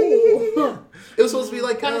 Oh, yeah. It was supposed to be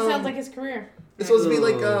like... Kind of sounds like his career. It's supposed to be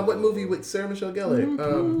like, what movie with Sarah Michelle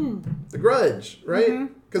Gellar? The Grudge, right?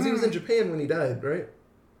 Because he was in Japan when he died, right?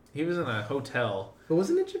 He was in a hotel. But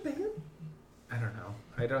wasn't it Japan? I don't know.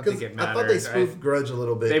 I don't think it matters. I thought they spoofed Grudge a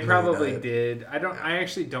little bit. They when probably he died. did. I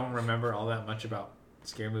actually don't remember all that much about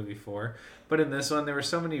Scary Movie 4. But in this one, there were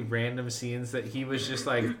so many random scenes that he was just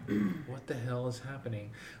like, what the hell is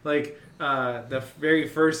happening? Like, the very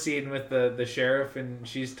first scene with the sheriff and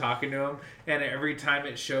she's talking to him, and every time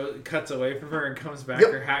it cuts away from her and comes back,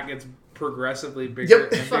 her hat gets progressively bigger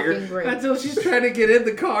and bigger Fucking great. until she's trying to get in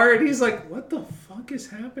the car, and he's like, what the fuck is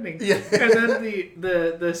happening? Yeah. And then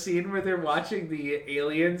the scene where they're watching the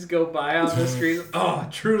aliens go by on the screen,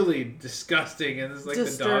 truly disgusting. And it's like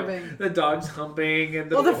Disturbing. the dog's humping,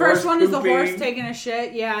 and The first one is the horse pooping. taking a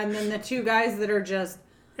shit, and then the two guys that are just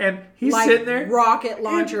And he's like sitting there. rocket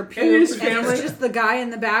launcher puke, and his family- it's just the guy in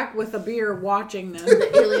the back with a beer watching them.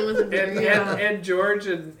 The alien with a beard. And George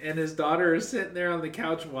and his daughter are sitting there on the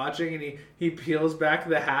couch watching, and he peels back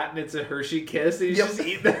the hat, and it's a Hershey Kiss, and he's just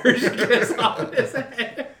eating the Hershey Kiss off of his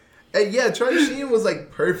head. And yeah, Charlie Sheen was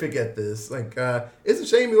like perfect at this. Like, it's a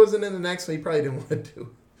shame he wasn't in the next one. He probably didn't want to.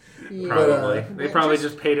 Probably. But, they probably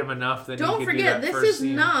just paid him enough that he Don't could forget, do that this first is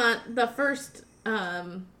scene. not the first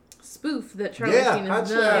spoof that Charlie Yeah, Sheen Hot has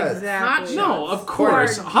done. Shots. Exactly. No, of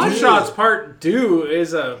course. Part Hot two. Shots Part 2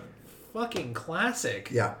 is a fucking classic.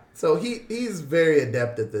 Yeah. So he's very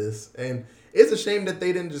adept at this, and it's a shame that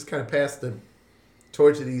they didn't just kind of pass the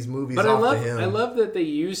torch of these movies But off to him. I love that they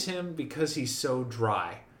use him because he's so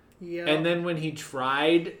dry. Yeah. And then when he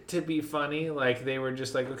tried to be funny, like they were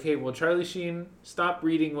just like, okay, well, Charlie Sheen, stop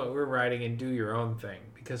reading what we're writing and do your own thing,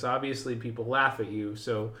 because obviously people laugh at you.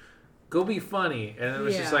 So go be funny. And it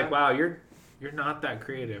was just like, wow, you're not that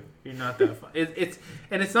creative. You're not that fun.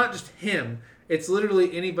 It's not just him. It's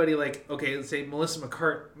literally anybody. Like, okay, let's say Melissa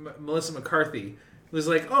McCarthy was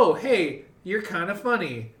like, oh, hey, you're kind of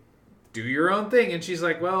funny. Do your own thing. And she's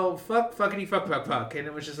like, well, fuckity fuck. And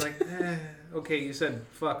it was just like, okay, you said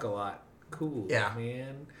fuck a lot. Cool, Yeah.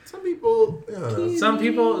 man. Some people, I don't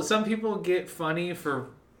know. Some people get funny for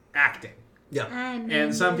acting. Yeah.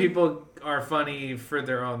 And some people are funny for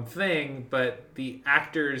their own thing, but the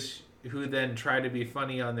actors who then try to be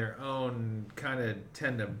funny on their own kind of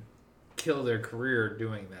tend to kill their career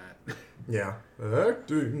doing that. Yeah.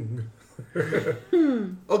 Acting.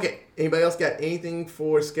 Okay. Anybody else got anything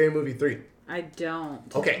for Scary Movie 3? I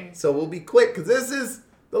don't. Okay. So we'll be quick because this is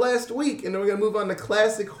the last week, and then we're going to move on to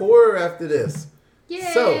classic horror after this.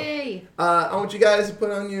 Yay! So, I want you guys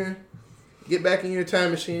to get back in your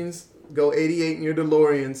time machines, go 88 in your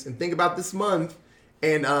DeLoreans, and think about this month.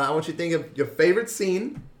 And I want you to think of your favorite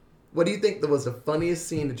scene. What do you think was the funniest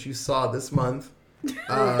scene that you saw this month?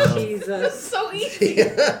 Jesus. So easy.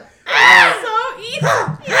 Yeah. So easy.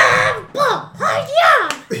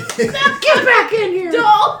 Now get back in here.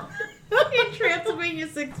 Don't. In Transylvania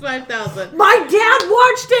 65000. My dad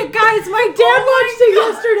watched it, guys. My dad watched it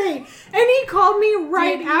yesterday. And he called me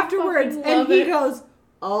right Did he afterwards. fucking And love he it? goes,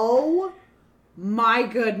 oh my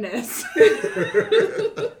goodness.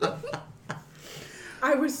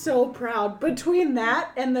 I was so proud. Between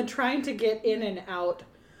that and the trying to get in and out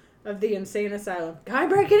of the insane asylum. Guy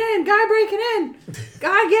breaking in! Guy breaking in!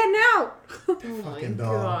 Guy getting out! Oh my Fucking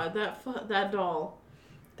doll. god, that doll.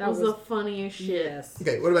 That was the funniest shit. Yes.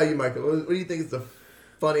 Okay, what about you, Michael? What do you think is the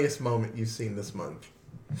funniest moment you've seen this month?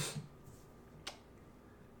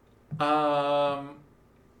 I'd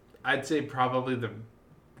say probably the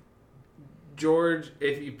George.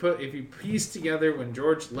 If you piece together when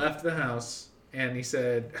George left the house and he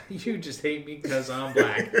said, "You just hate me because I'm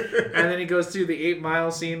black," and then he goes through the 8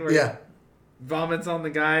 Mile scene where he vomits on the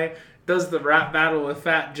guy. Does the rap battle with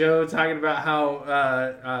Fat Joe talking about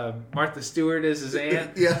how Martha Stewart is his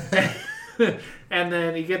aunt. Yeah. And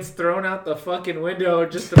then he gets thrown out the fucking window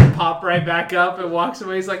just to pop right back up and walks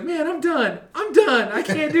away. He's like, man, I'm done. I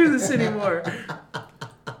can't do this anymore.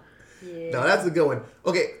 Yeah. No, that's a good one.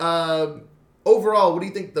 Okay, overall, what do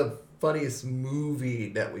you think the funniest movie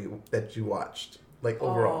that you watched? Like,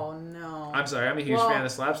 overall. Oh, no. I'm sorry, I'm a huge fan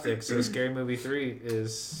of slapstick, so Scary Movie 3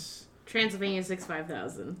 is... Transylvania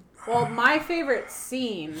 65000. Well, my favorite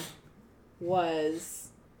scene was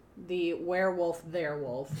the werewolf there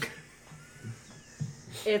wolf.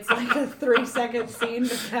 It's like a 3-second scene,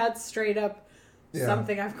 but that's straight up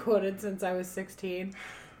something I've quoted since I was 16.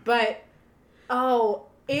 But, I'm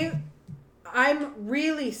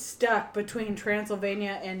really stuck between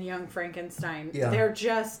Transylvania and Young Frankenstein. Yeah.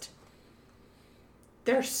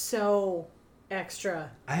 They're so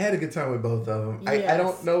extra. I had a good time with both of them. Yes. I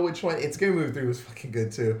don't know which one. And Scary Movie 3 was fucking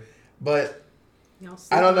good, too. But, Y'all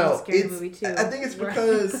I don't know. Scary Movie too. I think it's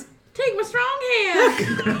because... Take my strong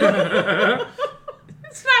hand.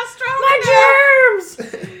 It's not strong My enough.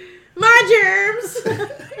 My germs.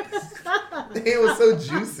 It was so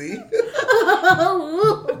juicy.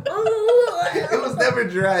 It was never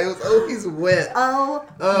dry. It was always wet. Oh,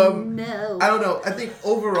 no. I don't know. I think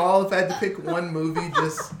overall, if I had to pick one movie,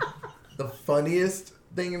 just the funniest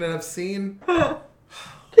thing that I've seen,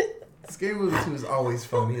 Scary Movie 2 is always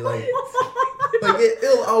funny. Like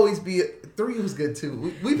it'll always be. 3 was good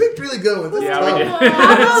too. We picked really good ones. Yeah, we did.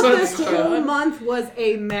 How about This this one's whole tough. month was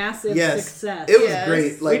a massive success? It was Yes.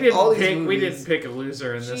 great. Like we didn't all these pick. movies. We didn't pick a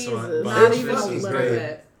loser in this one. Jesus. But Not This even a was little great.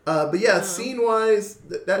 bit. But yeah, scene wise,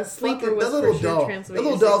 that sleeper fucking was that for little sure doll, that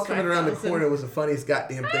Transylvania little doll coming around the 65000. corner was the funniest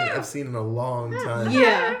goddamn thing I've seen in a long time.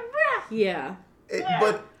 Yeah. Yeah.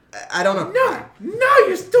 But I don't know. No,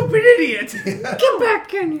 you stupid idiot! Get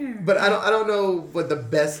back in here. But I don't know what the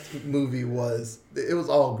best movie was. It was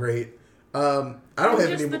all great. I don't have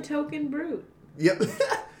Just any. the token brute. Yep.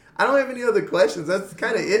 I don't have any other questions. That's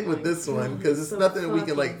kind of it with this one because it's so nothing that we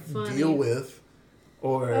can like fucking funny. deal with,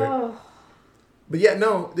 or. Oh. But yeah,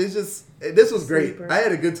 no. This was great. Sleeper. I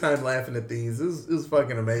had a good time laughing at these. It was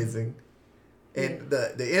fucking amazing, and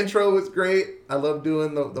the intro was great. I love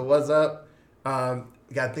doing the what's up.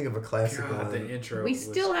 You gotta think of a classic God, one. the intro. We was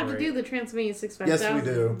still have to great. do the Transylvania 65000. Yes, we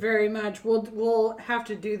do. Very much. We'll have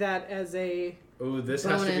to do that as a Ooh, this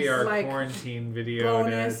has to be Bonus. our Like, quarantine video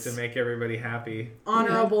bonus. to make everybody happy.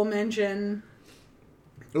 honorable mention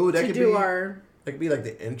Ooh, that to could do be. our. That could be like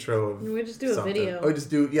the intro of We just do a something. video. Or just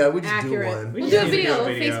do. Yeah, we just Accurate. do one. We'll Yeah, do a you video do a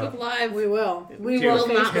on video. Facebook Live. We will. We Dude, will will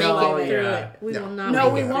not make Facebook it it. through yeah. it. We No. will not No,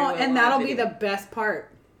 make we it won't, through and a that'll live be the video. best part.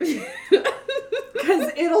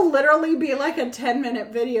 Because it'll literally be like a 10-minute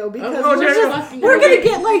video because Oh, we're, no, just, no, fucking we're great.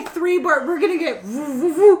 gonna get like 3 bar. We're gonna get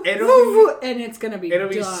and it's gonna be It'll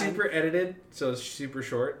be done. super edited, so it's super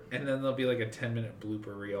short, and then there'll be like a 10-minute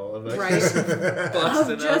blooper reel of us Right. just of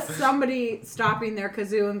busting just up. somebody stopping their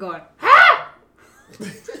kazoo and going.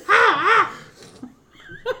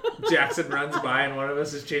 Jackson runs by and one of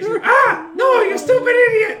us is chasing. Ah! No, you stupid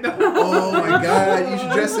idiot! No. Oh my god, you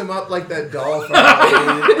should dress him up like that doll from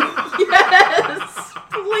Halloween Yes,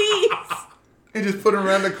 please. and just put him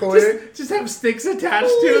around the corner. Just have sticks attached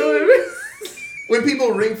to him. When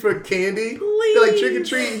people ring for candy, they're like trick or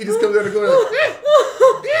treat. He just comes around the corner. Like,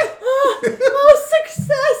 Oh,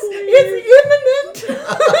 success! It's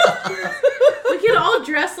imminent. We can all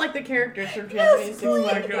dress like the characters from Transylvania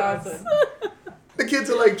 65000. the kids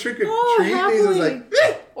are like trick or Oh, treat. And he's just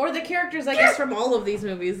like, Or the characters, I guess, from all of these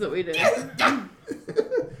movies that we did. and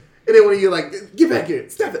then when you like, get back here,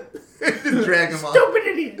 stop it, just drag him off. Stupid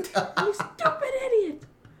idiot! You stupid idiot.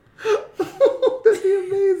 That'd be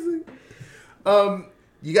amazing.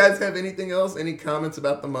 You guys have anything else? Any comments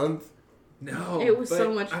about the month? No, It was but,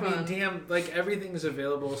 so much I mean, fun. damn, like everything's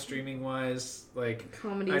available streaming wise. Like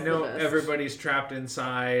Comedy's I know the best. everybody's trapped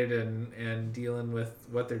inside and dealing with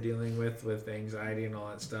what they're dealing with anxiety and all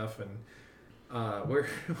that stuff, and we're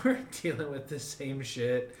dealing with the same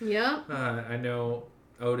shit. Yeah. I know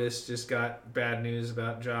Otis just got bad news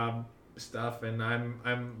about job stuff, and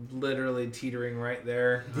I'm literally teetering right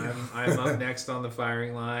there. I'm up next on the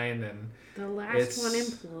firing line, and The last It's- one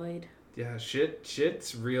employed. yeah,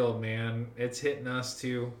 shit's real, man. It's hitting us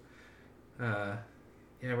too. Yeah,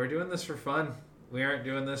 we're doing this for fun. We aren't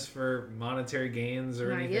doing this for monetary gains or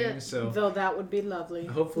Not anything. yet. So Though that would be lovely.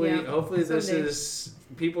 hopefully Yeah, this someday. is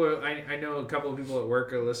people. I know a couple of people at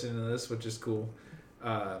work are listening to this, which is cool.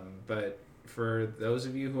 But for those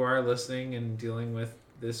of you who are listening and dealing with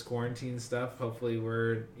this quarantine stuff, hopefully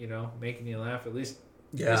we're making you laugh at least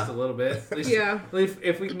just a little bit. At least, Yeah.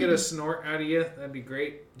 if we can get a snort out of you, that'd be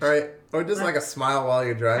great. All right, or just like a smile while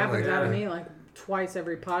you're driving. Happens Like, out of me like twice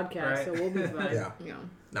every podcast, Right. so we'll be fine. yeah. Yeah.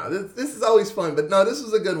 No, this is always fun, but no, this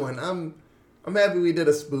was a good one. I'm happy we did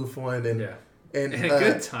a spoof one, and Yeah. and And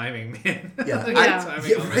good timing, man. yeah, Good Yeah.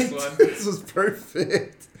 timing on right. this one. This was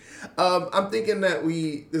perfect. I'm thinking that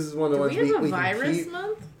this is one of the Do ones we have a we can virus keep.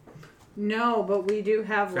 month? No, but we do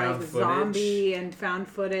have Found like footage. zombie and found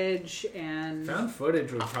footage and Found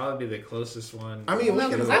footage would probably be the closest one. I mean, we No,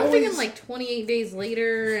 can because I'm always- thinking like 28 days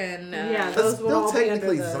later and... Yeah, That's those would still all be under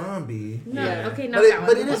technically the- zombie. No, Yeah. okay, not But it- that one.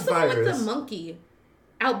 but it What's is the one with virus. the monkey?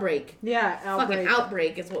 Outbreak. yeah, Fucking outbreak.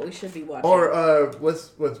 Outbreak is what we should be watching. Or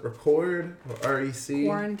what's Record or REC?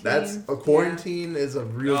 Quarantine. That's a quarantine is a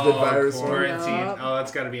real Oh, good virus one. quarantine. Yup. Oh,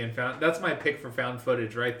 that's got to be in found. That's my pick for found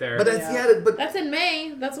footage right there. But that's Yeah. but That's in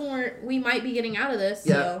May. That's when we might be getting out of this.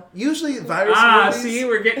 yeah. So. Usually virus movies. see,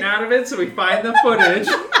 we're getting out of it, so we find the footage.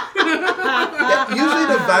 Yeah, usually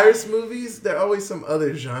the virus movies, they're always some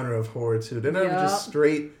other genre of horror too. They're never Yup. just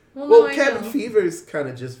straight. Well, Well, no, I Cabin know. Fever is kind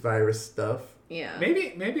of just virus stuff. Yeah.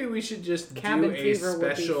 Maybe we should just Cabin do a Fever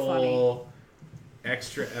would be special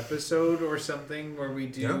extra episode or something where we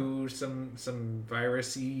do some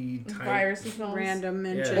virusy type. Virus films. Random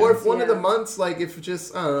mentions. Or if one of the yeah. months, like if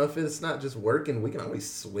just I don't know, if it's not just working, we can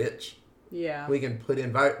always switch. Yeah. We can put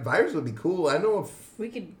in virus would be cool. I know if We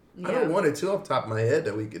could. Yeah. I know one or two off the top of my head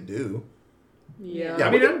that we could do. Yeah. Yeah,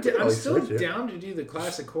 I we mean, can I'm always still switch it. down to do the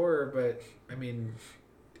classic horror, but I mean,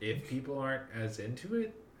 if people aren't as into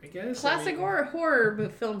it, I guess. Classic horror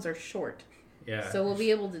films are short. Yeah. So we'll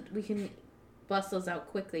be able to. We can bust those out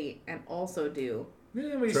quickly and also do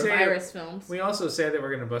Yeah, we Sure. say virus films. we also say that we're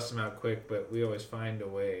going to bust them out quick, but we always find a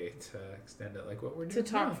way to extend it, like what we're To doing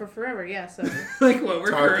talk now. for forever, yeah. So like what we're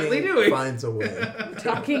currently Talking doing. finds a way.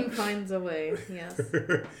 talking finds a way. Yes.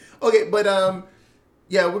 Okay, but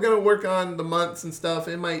yeah, we're gonna work on the months and stuff.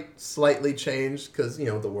 It might slightly change because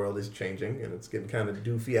the world is changing and it's getting kind of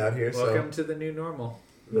doofy out here. Welcome to the new normal.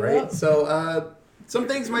 Right. Yep. So some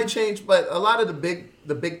things might change, but a lot of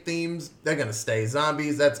the big themes they're gonna stay.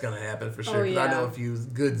 Zombies, that's gonna happen for sure. Oh, 'cause I know yeah. a few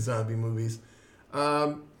good zombie movies.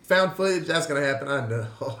 Found footage, that's gonna happen. I know.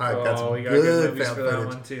 I got some we got good good movies found for that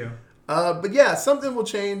footage. one too. But yeah, something will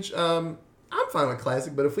change. I'm fine with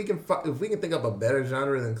classic, but if we can think up a better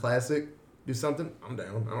genre than classic, do something. I'm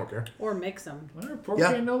down. I don't care. Or mix them. Well, Porque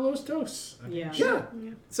Yeah. no los dos. I mean, Yeah. shit.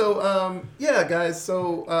 Yeah. So yeah, guys.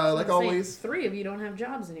 So like Say always, 3 of you don't have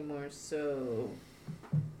jobs anymore, so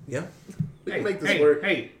yeah, we Hey, can make this hey, work.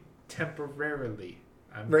 hey, temporarily.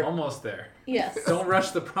 I'm Right. almost there. yes. Don't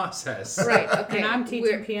rush the process. Right. Okay. And I'm teaching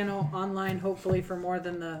We're- piano online, hopefully for more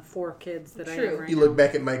than the 4 kids that I True. have right You now. look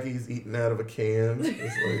back at Mikey, he's eating out of a can.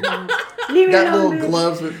 It's like, Leave me got alone, little bitch.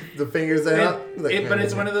 gloves with the fingers out. But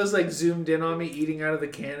it's one of those like zoomed in on me eating out of the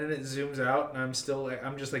can and it zooms out and I'm still like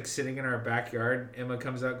I'm just like sitting in our backyard. Emma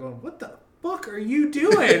comes out going, "What the fuck are you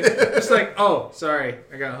doing?" Just like, "Oh, sorry,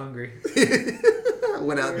 I got hungry."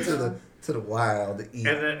 went out to the wild to eat.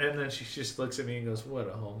 And then she just looks at me and goes, "What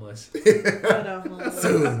a homeless."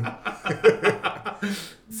 Soon.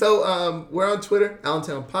 So we're on Twitter,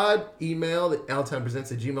 Allentown Pod, email at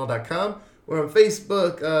allentownpresents@gmail.com. We're on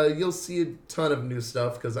Facebook. You'll see a ton of new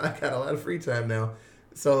stuff because I got a lot of free time now.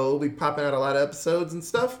 So we'll be popping out a lot of episodes and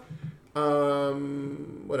stuff.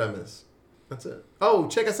 What I miss? That's it. Oh,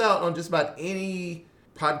 check us out on just about any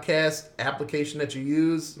podcast application that you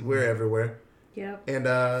use. We're everywhere. Yep.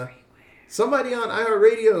 And somebody on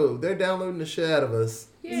iHeartRadio, they're downloading the shit out of us.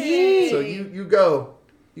 Yay. So you go.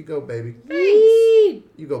 You go, baby. Thanks.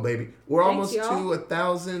 You go, baby. We're Thanks, almost y'all. to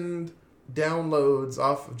 1,000 downloads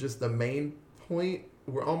off of just the main point.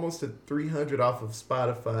 We're almost at 300 off of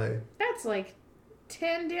Spotify. That's like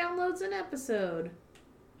 10 downloads an episode.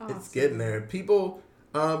 Awesome. It's getting there. People,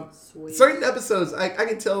 Sweet. certain episodes, I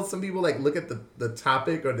can tell some people like look at the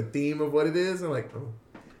topic or the theme of what it is and like, oh.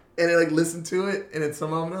 And they like listen to it, and then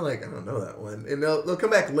some of them are like, I don't know that one. And they'll come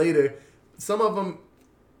back later. Some of them,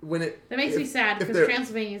 when it That makes me sad if because they're-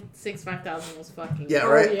 Transylvania 5000 was fucking Yeah,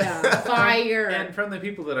 right. Oh, yeah. fire. And from the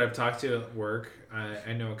people that I've talked to at work,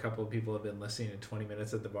 I know a couple of people have been listening to 20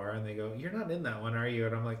 Minutes at the Bar, and they go, "You're not in that one, are you?"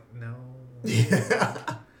 And I'm like, "No."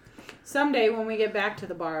 Yeah. Someday when we get back to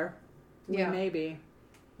the bar, Yeah. maybe.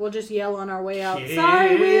 We'll just yell on our way out,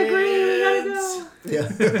 "Sorry, we agree, we gotta go."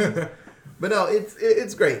 Yeah. But no,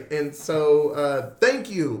 it's great. And so thank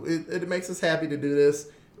you. It makes us happy to do this.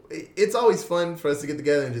 It's always fun for us to get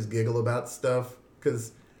together and just giggle about stuff.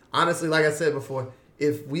 Because honestly, like I said before,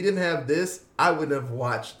 if we didn't have this, I wouldn't have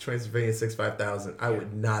watched Transylvania 65000. I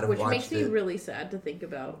would not have Which watched makes me it. really sad to think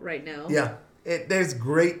about right now. Yeah. There's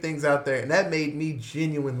great things out there. And that made me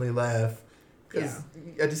genuinely laugh. Because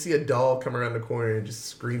I just see a doll come around the corner and just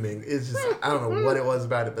screaming. It's just, I don't know what it was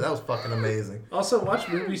about it, but that was fucking amazing. Also, watch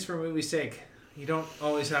movies for movie's sake. You don't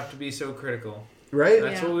always have to be so critical. Right?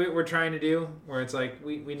 That's Yeah. what we're trying to do, where it's like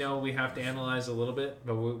we know we have to analyze a little bit,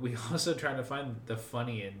 but we also try to find the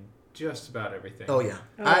funny in just about everything. Oh, yeah.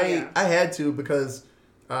 Oh, I had to because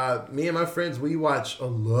me and my friends, we watch a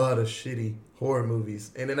lot of shitty horror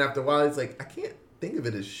movies. And then after a while, it's like, I can't think of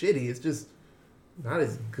it as shitty. It's just not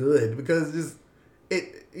as good because just...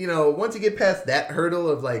 once you get past that hurdle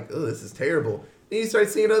of like, oh, this is terrible, then you start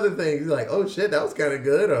seeing other things. You're like, oh shit, that was kind of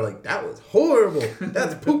good, or like, that was horrible.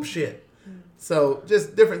 That's poop shit. So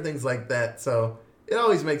just different things like that. So it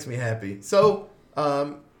always makes me happy. So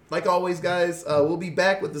like always, guys, we'll be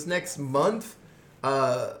back with this next month.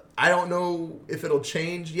 I don't know if it'll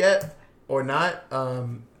change yet or not,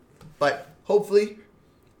 but hopefully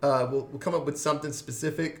we'll come up with something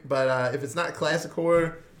specific. But if it's not classic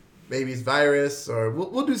horror, maybe it's virus, or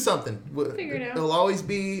we'll do something. Figure it out. It'll always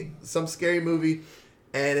be some scary movie,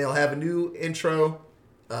 and it'll have a new intro.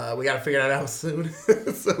 We got to figure that out soon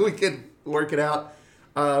so we can work it out.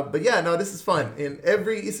 But yeah, no, this is fun. And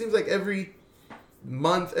it seems like every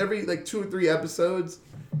month, every like 2 or 3 episodes,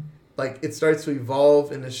 like it starts to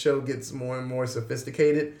evolve and the show gets more and more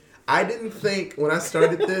sophisticated. I didn't think when I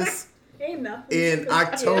started this Ain't nothing in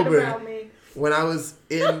sophisticated October, about me. when I was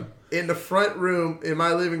in the front room, in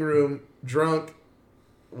my living room, drunk,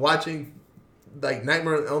 watching like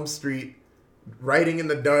Nightmare on Elm Street, writing in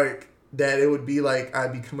the dark, that it would be like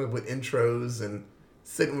I'd be coming up with intros and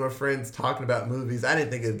sitting with my friends talking about movies. I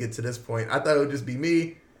didn't think it would get to this point. I thought it would just be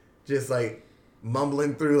me, just like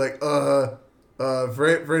mumbling through like,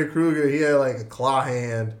 Freddy Krueger, he had like a claw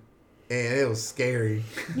hand, and it was scary.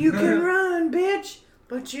 You can run, bitch,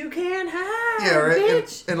 but you can't hide, Yeah, right.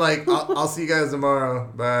 bitch. And like, I'll see you guys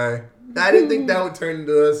tomorrow. Bye. I didn't think that would turn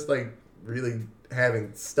into us like really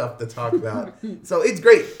having stuff to talk about. So it's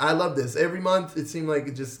great. I love this. Every month, it seemed like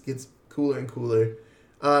it just gets cooler and cooler.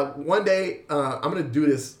 One day, I'm gonna do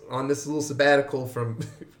this on this little sabbatical from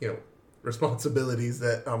responsibilities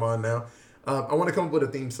that I'm on now. I want to come up with a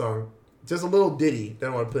theme song, just a little ditty that I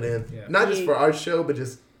want to put in, Yeah. not just for our show, but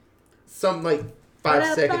just some like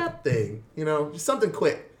 5-second thing, just something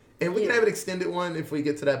quick. And we can have an extended one if we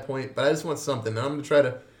get to that point, but I just want something. I'm going to try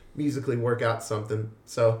to musically work out something.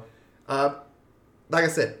 So, like I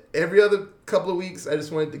said, every other couple of weeks, I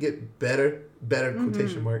just wanted to get better,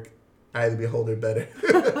 quotation mark. I had to be a holder better.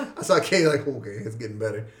 I saw Kay like, okay, it's getting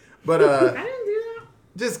better. But, I didn't do that.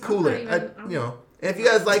 just cooler. I'm not even- And if you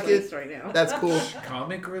guys like it, right now. that's cool.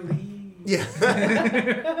 Comic relief. Yeah.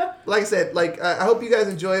 Like I said, I hope you guys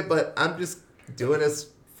enjoy it, but I'm just doing this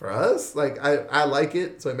for us. Like, I like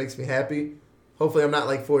it, so it makes me happy. Hopefully I'm not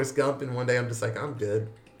like Forrest Gump, and one day I'm just like, I'm good.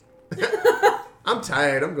 I'm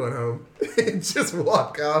tired. I'm going home. Just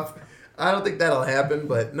walk off. I don't think that'll happen,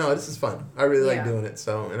 but no, this is fun. I really like Yeah. doing it.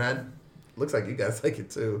 So, looks like you guys like it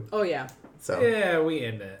too. Oh yeah, So, Yeah, we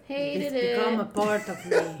end it. Hated it's become a it. part of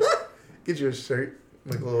me. get you a shirt.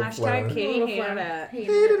 Like a little flower. Hashtag Katie Little hated flower. that. Hated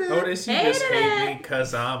Hated it. it. Otis, you just hate me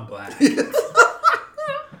because I'm black.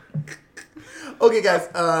 Okay, guys.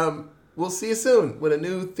 We'll see you soon with a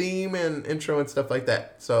new theme and intro and stuff like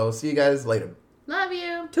that. So, see you guys later. Love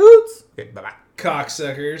you. Toots. Okay, bye-bye.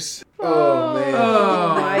 Cocksuckers. Oh, man.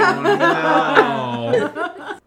 Oh, my no.